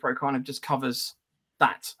Mic Face Pro kind of just covers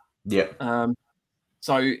that. Yeah.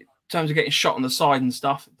 So in terms of getting shot on the side and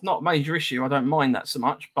stuff, not a major issue. I don't mind that so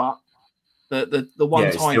much, but the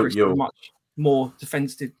One Tigris is a much more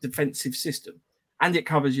defensive system, and it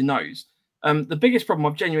covers your nose. The biggest problem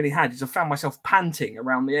I've genuinely had is I found myself panting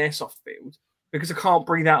around the airsoft field because I can't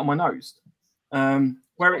breathe out of my nose.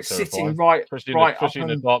 Where it's sitting right especially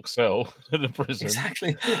in a dark cell in the prison.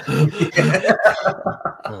 Exactly.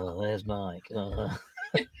 Oh, there's Mike.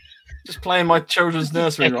 Just playing my children's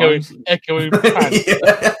nursery echoing pants.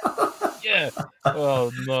 Yeah.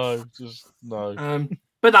 Oh no, just no.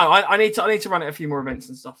 But no, I need to run it a few more events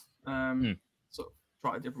and stuff. Sort of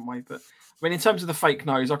try it a different way. But I mean, in terms of the fake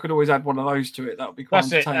nose, I could always add one of those to it. That would be quite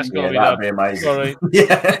entertaining. That'd be amazing. Sorry.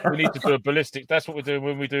 Yeah. We need to do a ballistics. That's what we're doing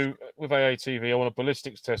when we do with AATV. I want a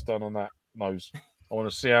ballistics test done on that nose. I want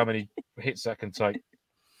to see how many hits that can take.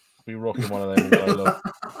 Be rocking one of them all day long.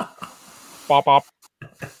 Bop, bop.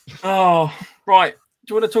 Oh, right.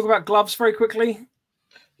 Do you want to talk about gloves very quickly?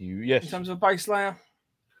 Yes. In terms of a base layer?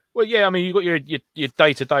 Well, yeah. I mean, you've got your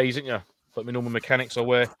day-to-days, isn't you? Like my normal mechanics I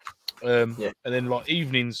wear. And then like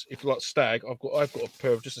evenings, if you like stag, I've got a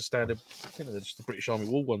pair of just a standard, I think they're just the British Army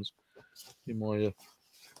wool ones in my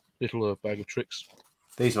little bag of tricks.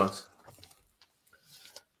 These ones.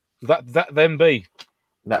 That them be.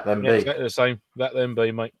 That them be. Exactly the same. That them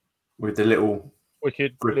be, mate. With the little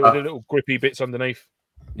wicked, little grippy bits underneath.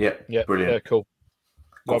 Yeah, brilliant. Yeah, cool.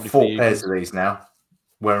 Got 4 pairs of these now.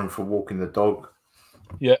 Wear them for walking the dog.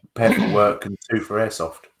 Yeah. Pair for work and 2 for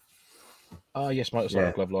airsoft. Ah, yes,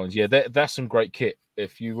 motorcycle glove lines. Yeah, that's some great kit.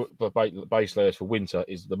 If you the base layers for winter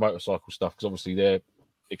is the motorcycle stuff, because obviously they're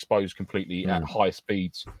exposed completely at high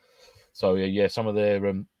speeds. So yeah, some of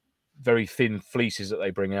their very thin fleeces that they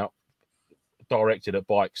bring out directed at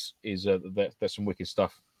bikes is there's some wicked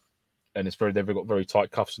stuff. and they've got very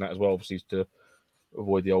tight cuffs and that as well, obviously to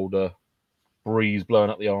avoid the old breeze blowing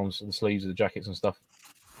up the arms and the sleeves of the jackets and stuff.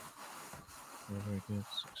 Very good.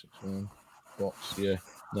 661 box, yeah,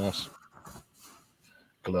 nice.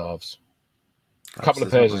 Gloves. A couple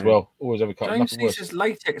of pairs as well. Always have a couple. James C says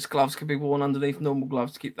latex gloves can be worn underneath normal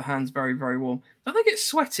gloves to keep the hands very, very warm. Don't they get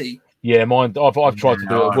sweaty? Yeah, mine. I've tried to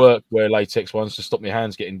do it at work, wear latex ones to stop my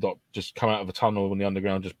hands getting just come out of a tunnel in the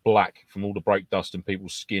underground, just black from all the brake dust and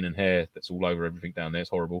people's skin and hair that's all over everything down there. It's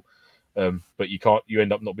horrible. But you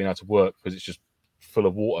end up not being able to work because it's just full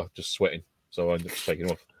of water, just sweating. So I end up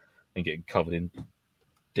taking off and getting covered in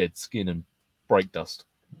dead skin and brake dust.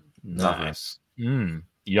 Nice.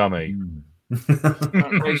 Yummy.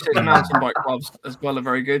 Mountain bike gloves as well are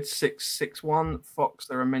very good. 661 Fox.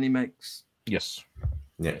 There are many makes. Yes.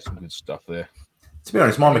 Yeah, some good stuff there. To be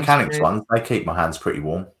honest, my mechanics ones, they keep my hands pretty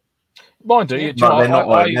warm. Mine do. Yeah.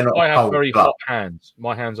 I have very hot hands.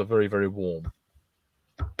 My hands are very, very warm.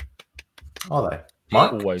 Are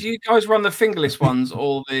they? Do you guys run the fingerless ones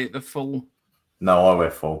or the full? No, I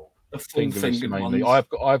wear full. The full fingered mainly. ones.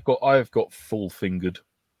 I've got full fingered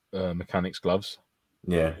mechanics gloves.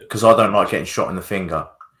 Yeah, because I don't like getting shot in the finger.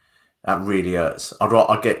 That really hurts.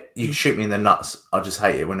 You shoot me in the nuts. I just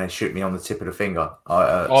hate it when they shoot me on the tip of the finger.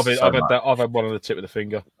 I've had one on the tip of the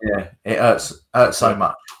finger. Yeah, it hurts so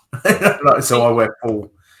much. So I wear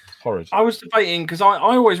full. Horrid. I was debating because I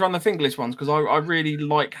always run the fingerless ones because I really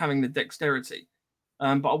like having the dexterity.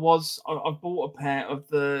 But I've bought a pair of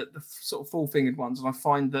the sort of full fingered ones, and I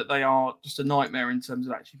find that they are just a nightmare in terms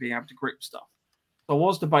of actually being able to grip stuff. So I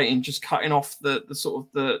was debating just cutting off the sort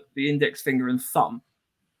of the index finger and thumb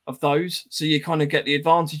of those, so you kind of get the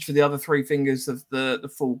advantage for the other three fingers of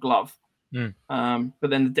the full glove. But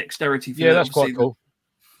then the dexterity. For that's quite cool.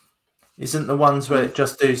 Isn't the ones where it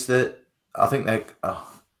just does the? I think they.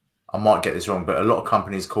 I might get this wrong, but a lot of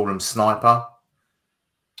companies call them sniper.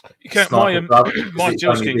 You can my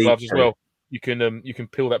Gilskin gloves as well. You can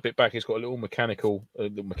peel that bit back. It's got a little magnetic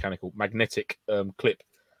clip,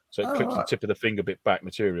 so it clips the tip of the finger bit back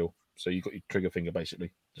material. So you've got your trigger finger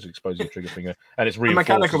basically, just exposes your trigger finger, and it's reinforced.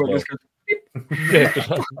 Mechanical, well. Yeah, just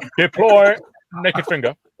deploy naked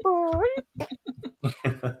finger.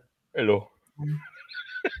 Hello.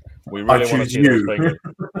 We really want to see those fingers.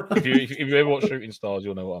 If you ever watch Shooting Stars,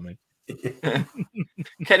 you'll know what I mean.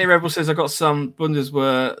 Kenny Rebel says I got some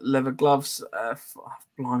Bundeswehr leather gloves.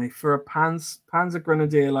 Blimey, for a Panzer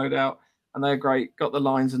Grenadier loadout, and they're great. Got the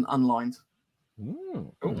lines and unlined.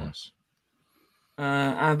 Ooh, nice.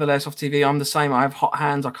 And the less off TV, I'm the same. I have hot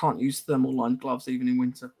hands. I can't use thermal lined gloves even in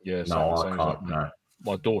winter. Yeah, I can't. No.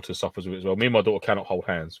 My daughter suffers with it as well. Me and my daughter cannot hold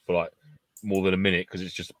hands for like more than a minute because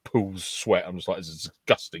it's just pools sweat. I'm just like, this is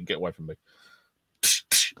disgusting. Get away from me.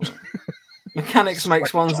 Mechanics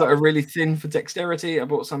makes ones that are really thin for dexterity. I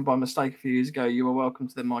bought some by mistake a few years ago. You are welcome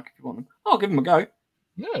to them, Mike, if you want them. I'll give them a go.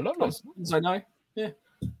 Yeah, lovely. Say no. Yeah.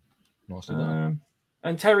 Nicely done.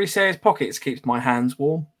 And Terry says pockets keeps my hands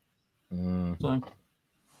warm. So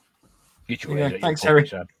get your thanks,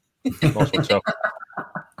 Terry. Nice one, Sal.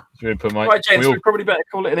 Input, mate. Right, gents, we probably better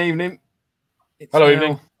call it an evening. Hello,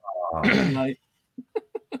 evening. Late.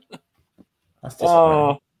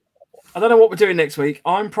 I don't know what we're doing next week.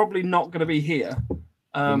 I'm probably not going to be here.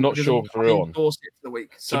 I'm not sure if we're on Dorset for the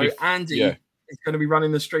week. So Andy is going to be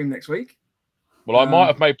running the stream next week. Well, I might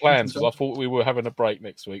have made plans because I thought we were having a break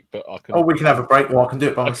next week, but I can. Oh, we can have a break, or I can do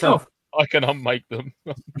it by myself. I can unmake them.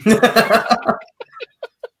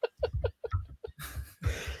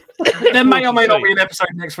 There may or may not be an episode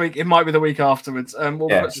next week. It might be the week afterwards. We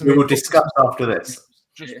will discuss after this.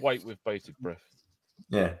 Just wait with bated breath.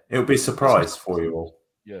 Yeah, it'll be a surprise for you all.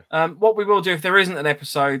 Yeah. What we will do if there isn't an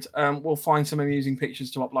episode, we'll find some amusing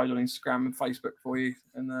pictures to upload on Instagram and Facebook for you,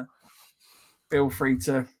 and feel free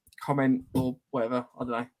to comment or whatever. I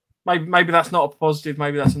don't know. Maybe that's not a positive.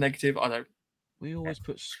 Maybe that's a negative. I don't. We always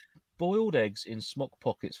put boiled eggs in smock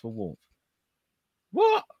pockets for warmth.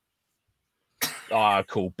 What?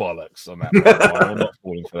 Cool bollocks on that. I'm not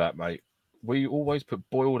falling for that, mate. We always put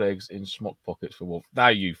boiled eggs in smock pockets for warmth. No,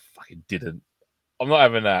 you fucking didn't. I'm not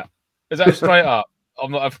having that. Is that straight up?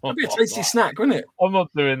 I'm not having. That'd be a tasty snack, wouldn't it? I'm not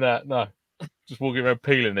doing that. No, just walking around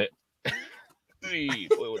peeling it.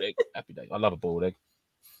 Boiled egg, happy day. I love a boiled egg.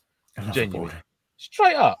 Genuine,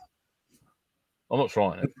 straight up. I'm not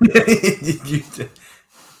trying it.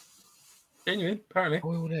 Genuine, apparently.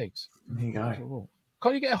 Boiled eggs. There you go.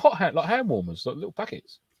 Can't you get a hot hand, like hand warmers, like little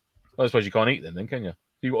packets? I suppose you can't eat them, then, can you?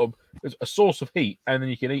 You've got a source of heat, and then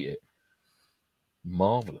you can eat it.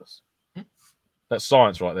 Marvelous. That's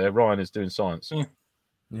science right there. Ryan is doing science.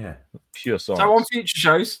 Yeah. Pure science. So on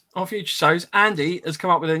future shows, Andy has come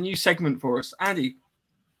up with a new segment for us. Andy,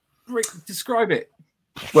 Rick, describe it.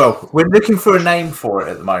 Well, we're looking for a name for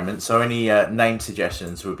it at the moment, so any name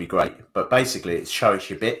suggestions would be great. But basically, it's Show Us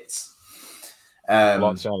Your Bits. I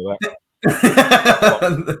like the sound of that.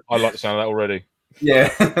 I like the sound of that already. Yeah.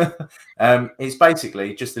 It's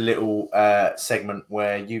basically just a little segment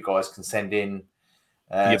where you guys can send in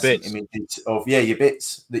your bits images of your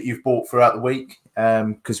bits that you've bought throughout the week,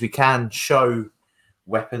 because we can show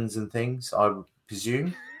weapons and things, I would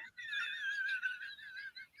presume.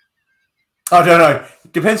 I don't know.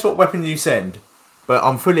 Depends what weapon you send, but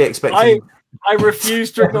I'm fully expecting. I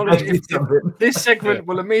refuse to acknowledge if this segment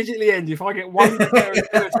will immediately end if I get one pair of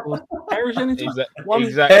genitals.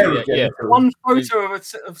 One photo of a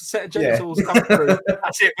set of genitals come through.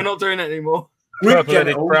 That's it. We're not doing it anymore.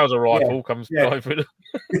 Purple-headed trouser rifle comes flying through.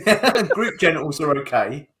 Group genitals are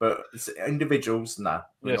okay, but individuals, no.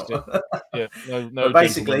 No.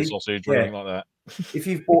 Basically, sausage or anything like that. If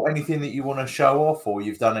you've bought anything that you want to show off, or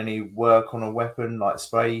you've done any work on a weapon, like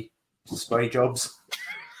spray jobs.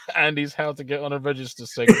 Andy's how to get on a register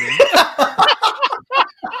segment.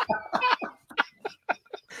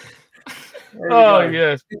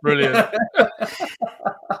 Yes, brilliant.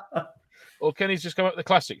 Or Kenny's just come up with the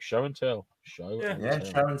classic show and tell. Show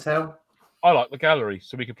and tell. I like the gallery,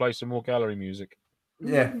 so we can play some more gallery music.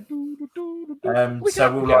 Yeah.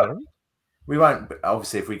 We won't,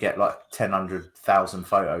 obviously, if we get like 100,000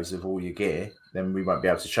 photos of all your gear, then we won't be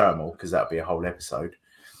able to show them all because that'll be a whole episode.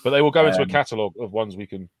 But they will go into a catalogue of ones we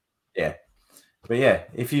can. Yeah. But yeah,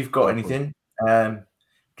 if you've got anything,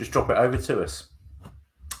 just drop it over to us.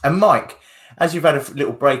 And Mike, as you've had a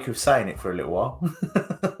little break of saying it for a little while.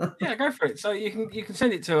 Yeah, go for it. So you can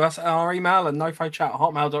send it to us at our email at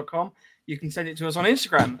nofochat@hotmail.com. You can send it to us on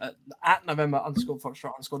Instagram at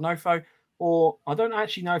November_Foxtrot_Nofo. Or I don't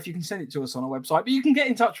actually know if you can send it to us on our website, but you can get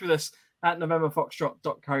in touch with us at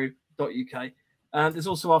novemberfoxtrot.co.uk. There's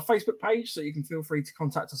also our Facebook page, so you can feel free to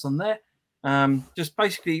contact us on there. Just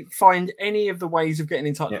basically find any of the ways of getting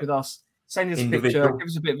in touch with us. Send us a picture, give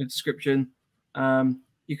us a bit of a description.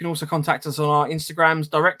 You can also contact us on our Instagrams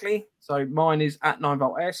directly. So mine is at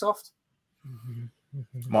 9volt Airsoft.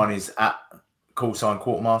 Mine is at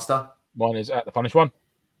 _Quartermaster. Mine is at The Punished One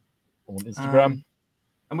on Instagram.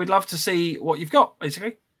 And we'd love to see what you've got,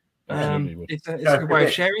 basically. It's a good way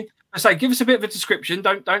of sharing. I say, give us a bit of a description.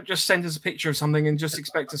 Don't just send us a picture of something and just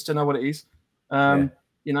expect us to know what it is.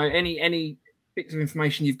 You know, any bits of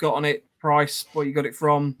information you've got on it, price, where you got it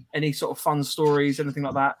from, any sort of fun stories, anything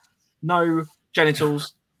like that. No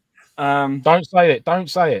genitals. Don't say it. Don't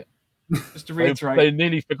say it. Just to reiterate, they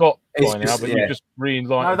nearly forgot by now, but you just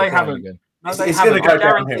No, they haven't. Again. No, they haven't.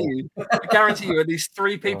 I guarantee you, at least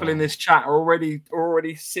 3 people in this chat are already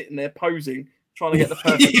sitting there posing, trying to get the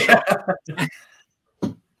perfect shot.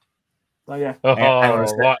 So yeah.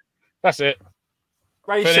 Right. That's it.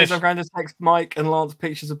 Ray says I'm going to text Mike and Lance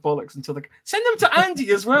pictures of bollocks until they send them to Andy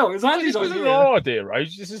as well. It's Andy's idea. This is our idea, Ray.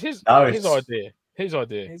 This is his idea. His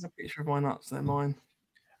idea. Here's a picture of my nuts. They're mine.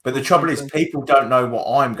 But the trouble is, people don't know what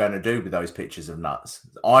I'm going to do with those pictures of nuts.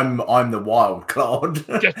 I'm the wild card.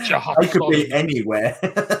 They could be anywhere.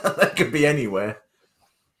 They could be anywhere.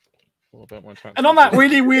 And on that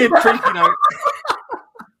really weird, creepy note.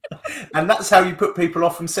 And that's how you put people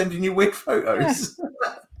off from sending you weird photos. Yeah.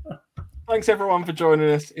 Thanks everyone for joining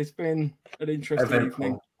us. It's been an interesting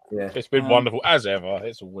evening. Yeah, it's been wonderful as ever.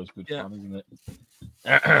 It's always good fun, isn't it?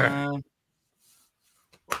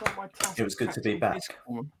 It was good to be back.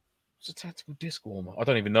 It's a tactical disc warmer. I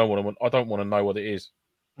don't even know what I want. I don't want to know what it is.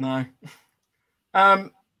 No.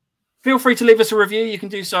 Feel free to leave us a review. You can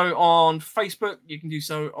do so on Facebook. You can do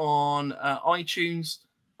so on iTunes.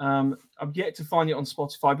 I've yet to find it on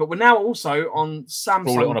Spotify, but we're now also on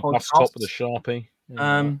Samsung. Roll it on a bus top with a Sharpie.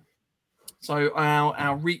 So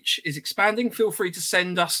our reach is expanding. Feel free to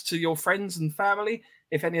send us to your friends and family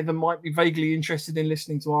if any of them might be vaguely interested in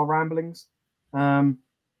listening to our ramblings.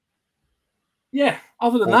 Yeah,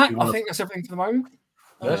 other than that, I think that's everything for the moment.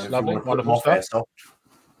 Yes, lovely, wonderful stuff.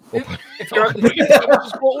 If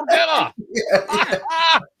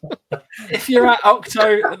you're at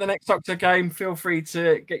Octo at the next Octo game, feel free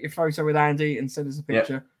to get your photo with Andy and send us a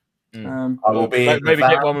picture. I will be maybe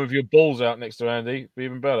get one with your balls out next to Andy. Be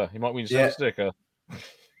even better. He might win a sticker.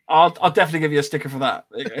 I'll definitely give you a sticker for that.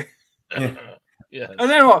 There you go. Yeah. And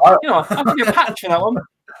then what? I'll give you a patch for that one.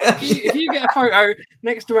 If you get a photo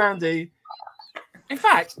next to Andy. In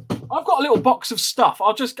fact, I've got a little box of stuff.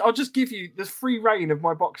 I'll just give you this free reign of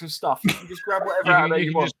my box of stuff. You can just grab whatever out there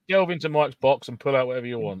you want. Just delve into Mike's box and pull out whatever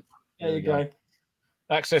you want. There you go.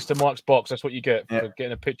 Access to Mike's box. That's what you get for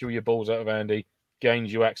getting a picture of your balls out of Andy.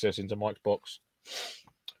 Gains you access into Mike's box.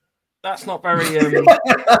 That's not very.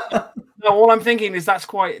 No, all I'm thinking is that's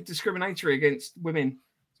quite discriminatory against women.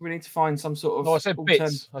 So we need to find some sort of. No, I said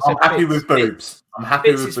bits. I'm happy with boobs. I'm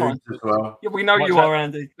happy with boobs as well. Yeah, we know you are,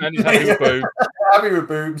 Andy. Andy's happy with boobs. Happy with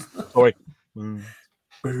boobs. Sorry.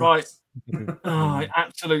 Right. Oh,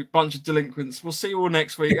 absolute bunch of delinquents. We'll see you all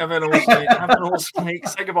next week. Have an awesome week.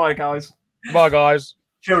 Say goodbye, guys. Bye, guys.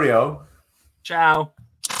 Cheerio. Ciao.